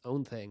into its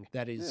own thing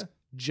that is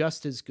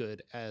just as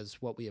good as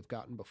what we have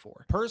gotten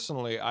before.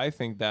 Personally, I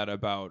think that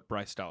about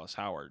Bryce Dallas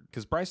Howard,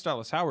 because Bryce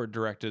Dallas Howard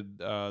directed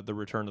the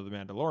Return of the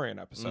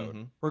Mandalorian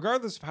episode.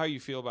 Regardless of how you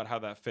feel about how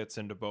that fits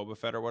into Boba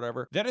Fett or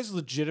whatever, that is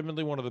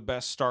legitimately one of the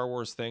best Star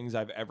Wars things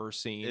I've ever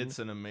seen. It's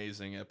an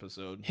amazing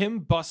episode. Him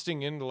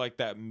busting into like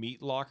that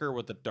meat locker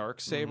with the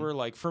Darksaber.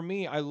 Like for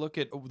me, I look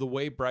at the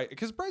way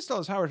because Bryce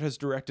Dallas Howard has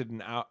directed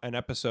an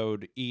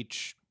episode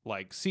each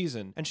like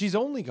season, and she's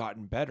only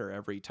gotten better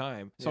every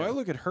time. So I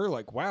look at her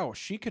like, wow,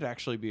 she could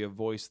actually be a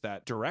voice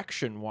that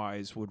direction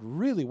wise would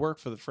really work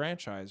for the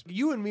franchise.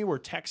 You and me were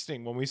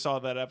texting when we saw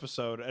that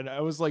episode, and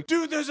I was like,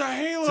 dude, there's a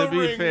Halo To be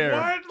ring. fair,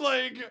 What?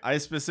 Like, I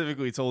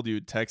specifically told you,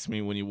 text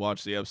me when you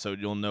watch the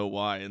episode, you'll know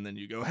why, and then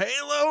you go,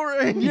 Halo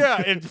ring!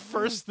 yeah, and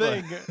first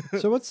thing.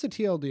 So what's the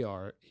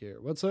TLDR here?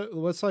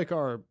 What's like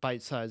our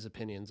bite-sized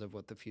opinions of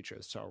what the future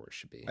of Star Wars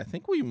should be? I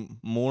think we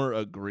more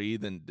agree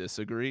than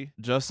disagree,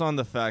 just on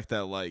the fact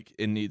that, like, like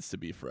it needs to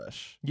be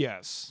fresh.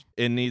 Yes.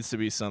 It needs to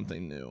be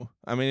something new.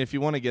 I mean, if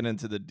you want to get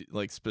into the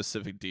like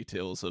specific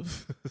details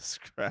of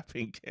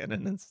scrapping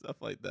canon and stuff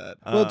like that.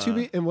 Well,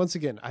 and once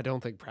again, I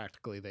don't think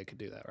practically they could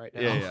do that right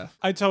now. Yeah.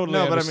 I totally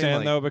No, but I mean, understand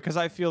like- though, because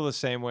I feel the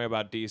same way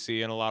about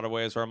DC in a lot of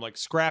ways where I'm like,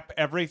 scrap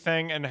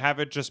everything and have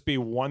it just be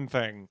one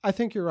thing. I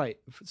think you're right.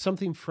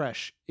 Something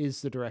fresh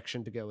is the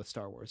direction to go with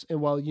Star Wars. And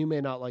while you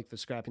may not like the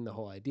scrapping the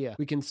whole idea,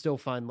 we can still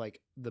find like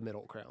the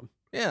middle ground.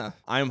 Yeah,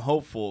 I'm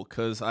hopeful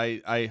because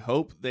I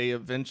hope they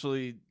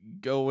eventually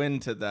go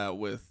into that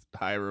with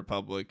High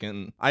Republic,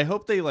 and I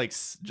hope they like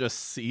just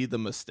see the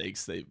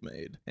mistakes they've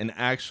made and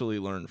actually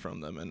learn from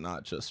them and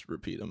not just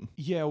repeat them.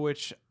 Yeah,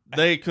 which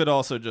They could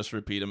also just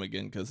repeat them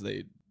again because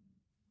they,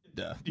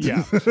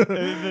 yeah.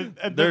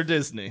 they're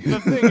Disney. The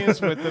thing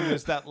is with them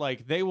is that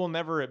like they will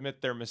never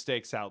admit their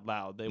mistakes out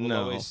loud. They will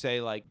No. always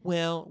say like,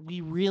 "Well,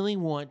 we really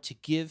want to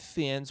give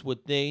fans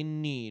what they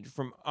need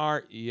from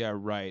our." Yeah,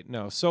 right.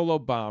 No, Solo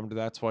bombed.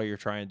 That's why you're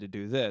trying to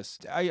do this.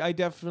 I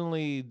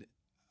definitely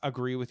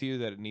agree with you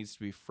that it needs to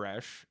be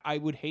fresh. I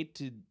would hate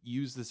to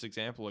use this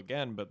example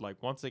again, but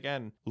like once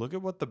again, look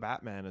at what the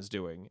Batman is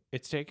doing.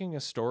 It's taking a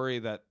story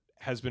that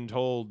has been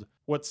told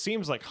what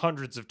seems like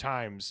hundreds of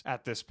times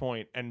at this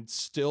point and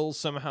still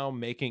somehow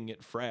making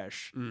it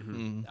fresh.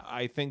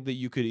 I think that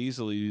you could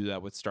easily do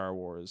that with Star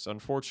Wars.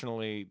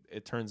 Unfortunately,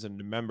 it turns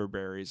into member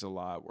berries a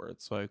lot where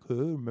it's like, oh,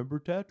 remember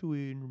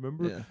Tatooine,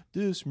 remember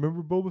this,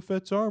 remember Boba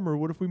Fett's armor.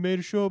 What if we made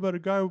a show about a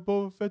guy with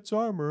Boba Fett's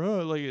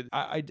armor? Like,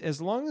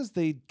 as long as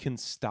they can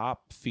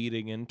stop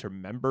feeding into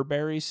member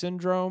berry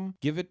syndrome,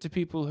 give it to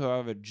people who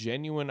have a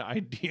genuine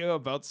idea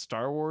about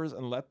Star Wars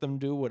and let them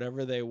do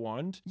whatever they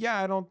want.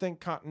 Yeah, I don't think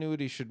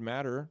continuity should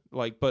matter.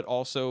 Like, but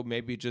also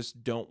maybe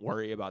just don't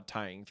worry about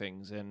tying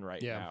things in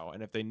right now.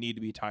 And if they need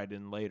to be tied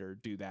in later,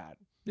 do that.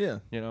 Yeah.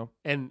 You know?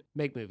 And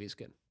make movies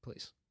good,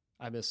 please.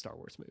 I miss Star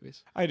Wars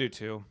movies. I do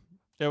too.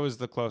 It was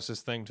the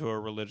closest thing to a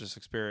religious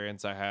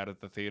experience I had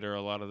at the theater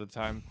a lot of the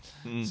time.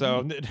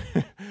 So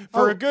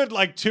for a good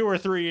like 2 or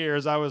 3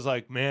 years, I was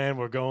like, man,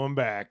 we're going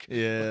back.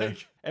 Yeah.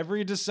 Like,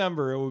 every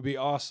December, it would be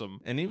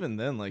awesome. And even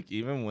then, like,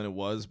 even when it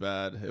was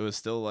bad, it was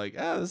still like,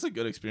 this is a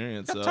good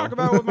experience. I'll talk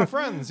about it with my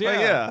friends. Yeah. Like,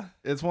 yeah.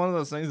 It's one of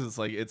those things. It's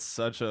like, it's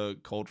such a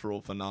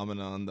cultural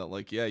phenomenon that,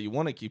 like, yeah, you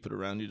want to keep it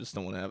around. You just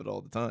don't want to have it all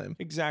the time.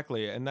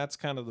 Exactly. And that's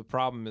kind of the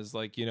problem is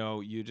like, you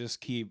know, you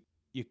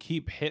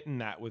keep hitting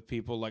that with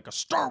people like a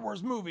Star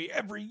Wars movie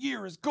every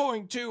year is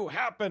going to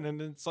happen.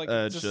 And it's like,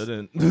 It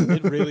shouldn't.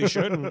 It really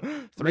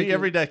shouldn't. 3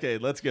 every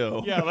decade. Let's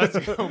go. Yeah, let's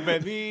go,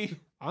 baby.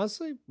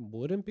 Honestly,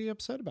 wouldn't be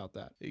upset about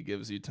that. It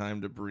gives you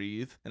time to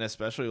breathe. And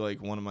especially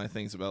like one of my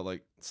things about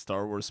like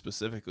Star Wars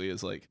specifically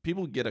is like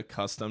people get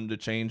accustomed to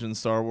change in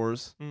Star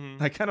Wars.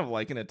 I kind of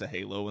liken it to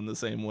Halo in the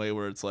same way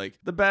where it's like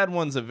the bad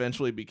ones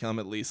eventually become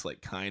at least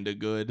like kind of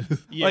good.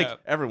 Yeah. Like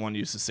everyone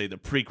used to say the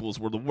prequels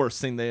were the worst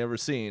thing they ever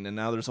seen. And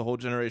now there's a whole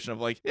generation of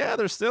like, yeah,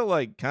 they're still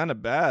like kind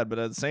of bad. But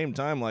at the same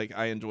time, like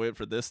I enjoy it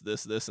for this,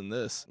 and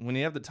this. When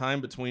you have the time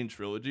between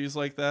trilogies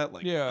like that,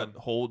 like a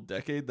whole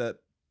decade, that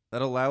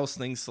allows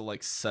things to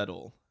like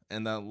settle,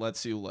 and that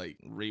lets you like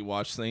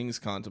rewatch things,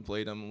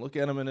 contemplate them, look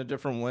at them in a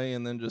different way,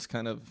 and then just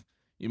kind of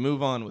you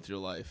move on with your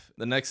life.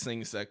 The next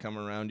things that come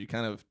around, you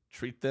kind of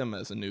treat them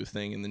as a new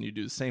thing, and then you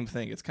do the same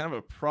thing. It's kind of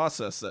a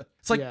process that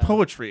it's like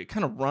poetry. It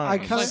kind of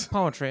rhymes. It's like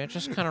poetry. It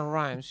just kind of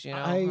rhymes, you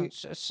know.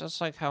 It's just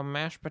like how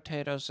mashed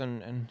potatoes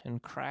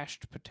and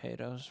crashed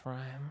potatoes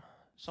rhyme.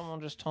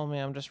 Someone just told me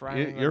I'm just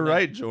rhyming. You're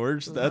right,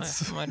 George.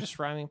 That's am I just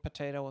rhyming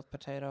potato with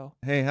potato?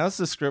 Hey, how's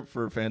the script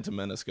for Phantom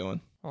Menace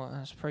going? Well,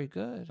 that's pretty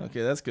good.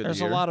 Okay, that's good.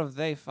 There's a lot of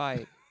they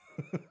fight.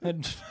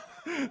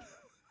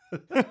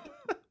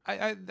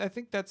 I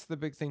think that's the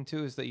big thing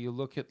too, is that you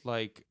look at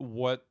like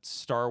what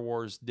Star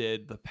Wars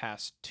did the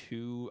past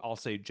 2, I'll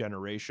say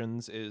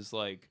generations, is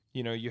like,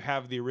 you know, you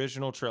have the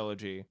original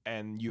trilogy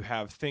and you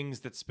have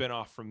things that spin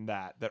off from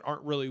that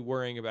aren't really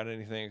worrying about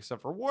anything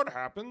except for what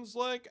happens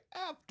like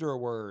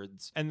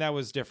afterwards. And that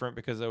was different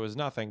because there was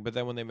nothing. But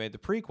then when they made the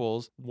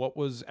prequels, what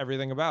was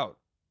everything about?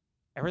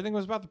 Everything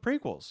was about the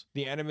prequels.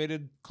 The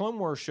animated Clone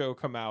Wars show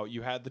come out.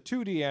 You had the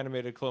 2D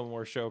animated Clone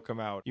Wars show come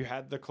out. You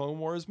had the Clone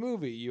Wars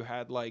movie. You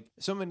had like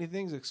so many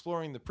things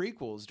exploring the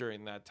prequels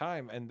during that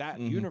time. And that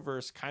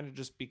universe kind of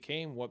just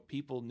became what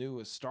people knew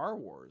as Star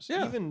Wars.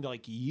 Yeah. Even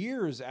like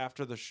years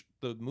after the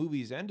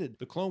movies ended,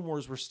 the Clone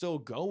Wars were still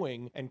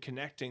going and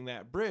connecting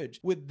that bridge.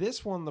 With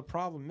this one, the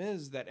problem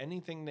is that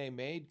anything they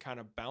made kind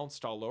of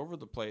bounced all over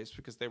the place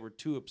because they were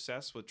too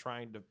obsessed with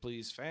trying to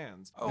please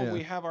fans.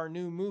 We have our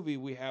new movie.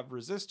 We have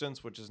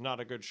Resistance, which is not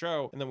a good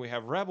show. And then we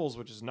have Rebels,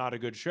 which is not a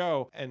good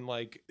show. And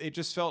like, it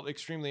just felt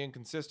extremely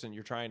inconsistent.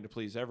 You're trying to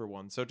please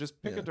everyone. So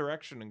just pick a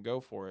direction and go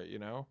for it, you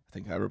know? I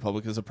think High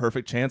Republic is a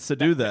perfect chance to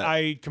do that.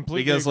 I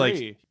completely because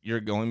agree. Like you're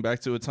going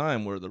back to a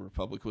time where the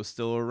Republic was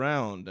still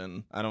around,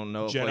 and I don't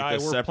know if Jedi like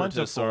the were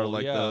Separatists plentiful,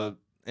 are like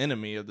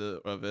enemy of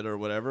it or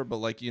whatever, but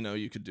like, you know,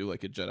 you could do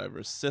like a Jedi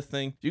versus Sith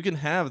thing. You can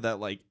have that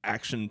like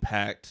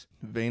action-packed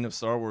vein of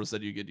Star Wars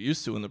that you get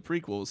used to in the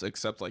prequels,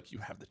 except like you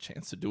have the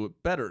chance to do it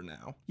better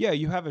now. Yeah,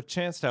 you have a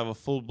chance to have a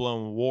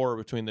full-blown war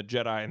between the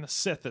Jedi and the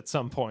Sith at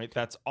some point.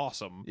 That's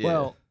awesome. Yeah.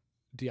 Well,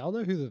 do y'all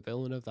know who the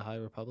villain of the High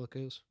Republic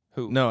is?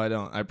 Who? No, I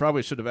don't. I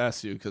probably should have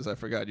asked you because I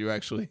forgot you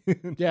actually.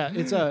 Yeah,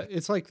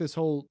 it's like this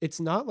whole.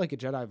 It's not like a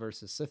Jedi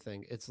versus Sith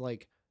thing. It's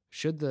like,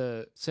 should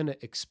the Senate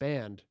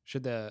expand?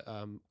 Should the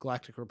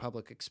Galactic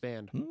Republic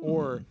expand,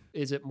 or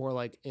is it more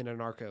like an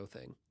anarcho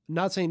thing?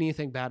 Not saying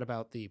anything bad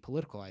about the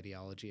political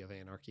ideology of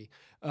anarchy,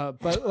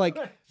 but like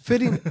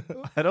fitting.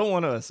 I don't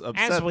want to upset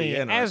As we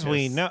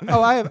anarchists. know.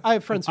 Oh, I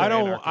have friends who I are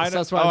don't- anarchists. I don't-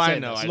 That's why oh, I'm I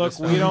saying know. this. I Look, just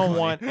we found it don't funny.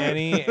 want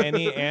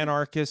any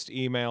anarchist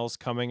emails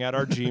coming at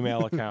our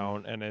Gmail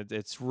account, and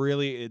it's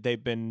really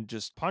they've been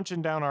just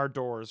punching down our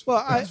doors for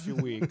Well, the past few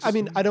weeks. I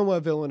mean, I don't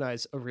want to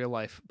villainize a real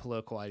life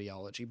political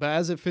ideology, but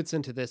as it fits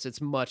into this, it's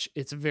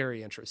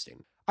very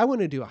interesting. I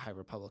want to do a High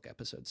Republic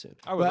episode soon.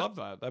 I would But love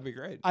that. That'd be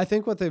great. I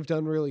think what they've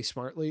done really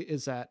smartly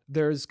is that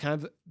there's kind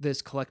of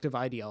this collective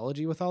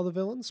ideology with all the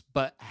villains,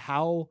 but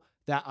how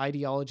that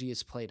ideology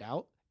is played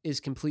out is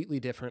completely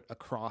different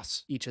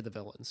across each of the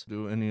villains.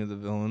 Do any of the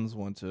villains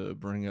want to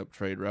bring up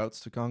trade routes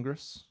to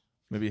Congress?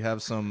 Maybe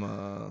have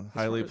some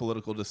highly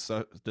political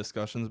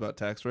discussions about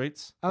tax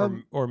rates?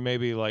 Or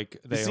maybe like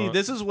they See,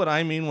 this is what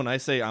I mean when I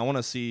say I want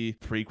to see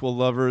prequel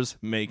lovers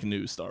make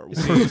new Star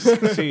Wars.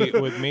 See,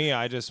 with me,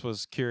 I just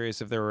was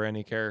curious if there were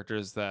any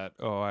characters that,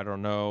 I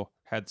don't know,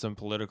 had some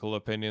political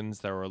opinions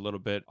that were a little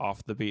bit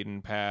off the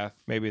beaten path.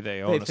 Maybe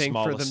they own a think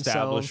small for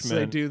themselves, establishment.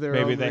 they do their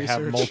Maybe own they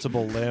have research.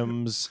 multiple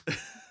limbs.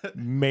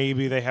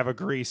 Maybe they have a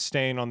grease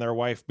stain on their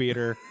wife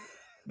beater.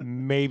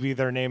 Maybe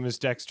their name is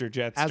Dexter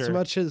Jetster. As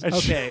much as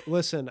okay,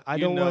 listen, I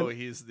You don't know want.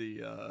 he's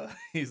the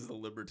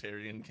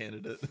libertarian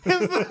candidate.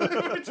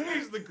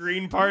 He's the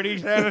Green Party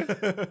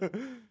candidate.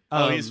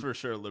 Oh, he's for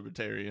sure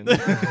libertarian.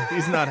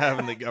 He's not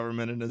having the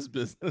government in his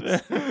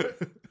business.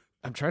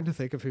 I'm trying to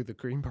think of who the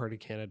Green Party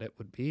candidate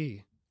would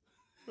be.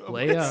 Oh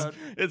Leia.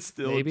 It's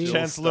still Maybe. Jill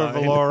Chancellor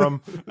Stein.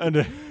 Valorum.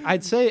 And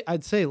I'd say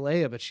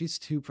Leia, but she's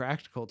too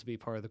practical to be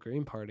part of the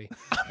Green Party.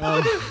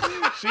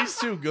 She's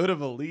too good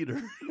of a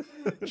leader.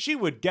 she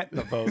would get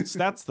the votes.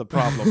 That's the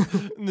problem.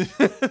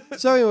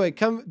 So anyway,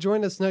 come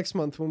join us next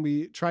month when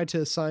we try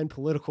to assign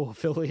political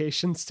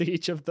affiliations to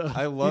each of the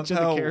I love each of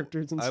how the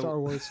characters in I- Star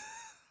Wars.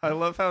 I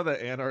love how the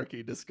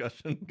anarchy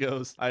discussion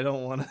goes. I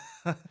don't want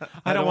to.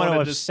 I don't want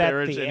to upset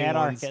disparage the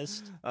anyone's,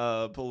 anarchist.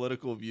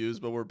 Political views,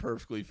 but we're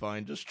perfectly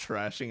fine just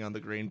trashing on the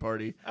Green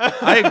Party.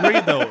 I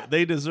agree, though;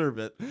 they deserve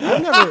it. I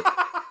never.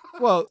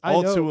 Well, I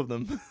All know, two of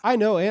them. I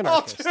know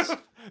anarchists.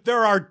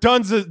 There are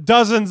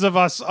dozens of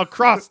us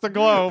across the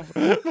globe.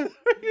 Are you part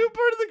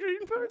of the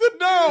Green Party?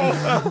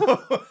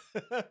 No.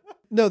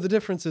 No, the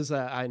difference is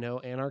that I know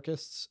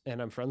anarchists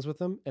and I'm friends with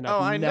them, and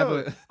I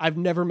know. I've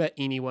never met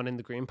anyone in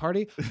the Green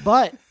Party.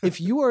 But if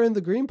you are in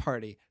the Green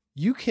Party,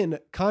 you can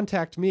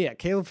contact me at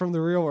Caleb from the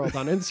Real World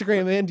on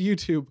Instagram and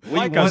YouTube,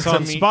 Like want us to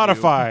on meet you.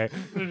 Spotify.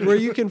 where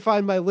you can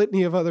find my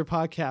litany of other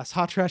podcasts,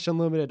 Hot Trash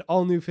Unlimited,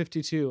 All New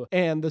 52,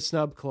 and The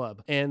Snub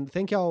Club. And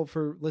thank y'all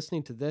for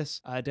listening to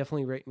this.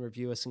 Definitely rate and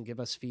review us and give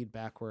us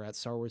feedback. We're at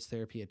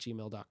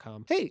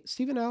StarWarsTherapy@gmail.com. Hey,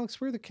 Steve and Alex,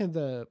 where can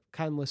the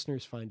kind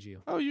listeners find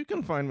you? Oh, you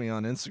can find me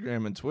on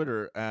Instagram and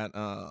Twitter at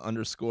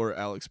 _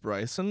 Alex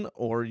Bryson,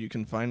 or you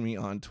can find me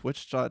on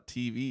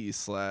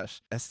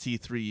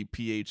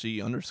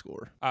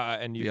twitch.tv/st3phe_.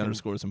 And you The can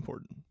underscore is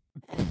important.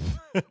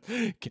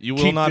 you You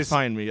will not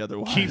find me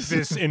otherwise. Keep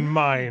this in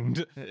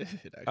mind. It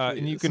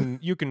actually And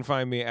is. you can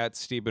find me at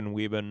Steben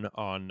Wieben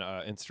on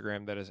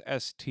Instagram. That is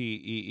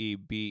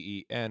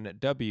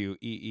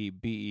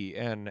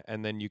STEEBENWEEBEN.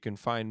 And then you can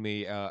find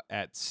me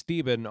at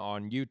Steben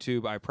on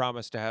YouTube. I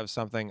promise to have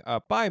something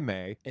up by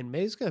May. And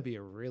May's going to be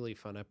a really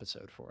fun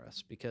episode for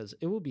us because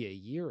it will be a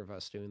year of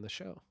us doing the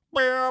show.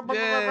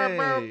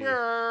 Yay.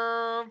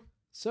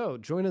 So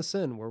join us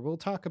in where we'll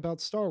talk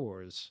about Star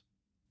Wars.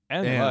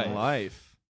 And And life. life.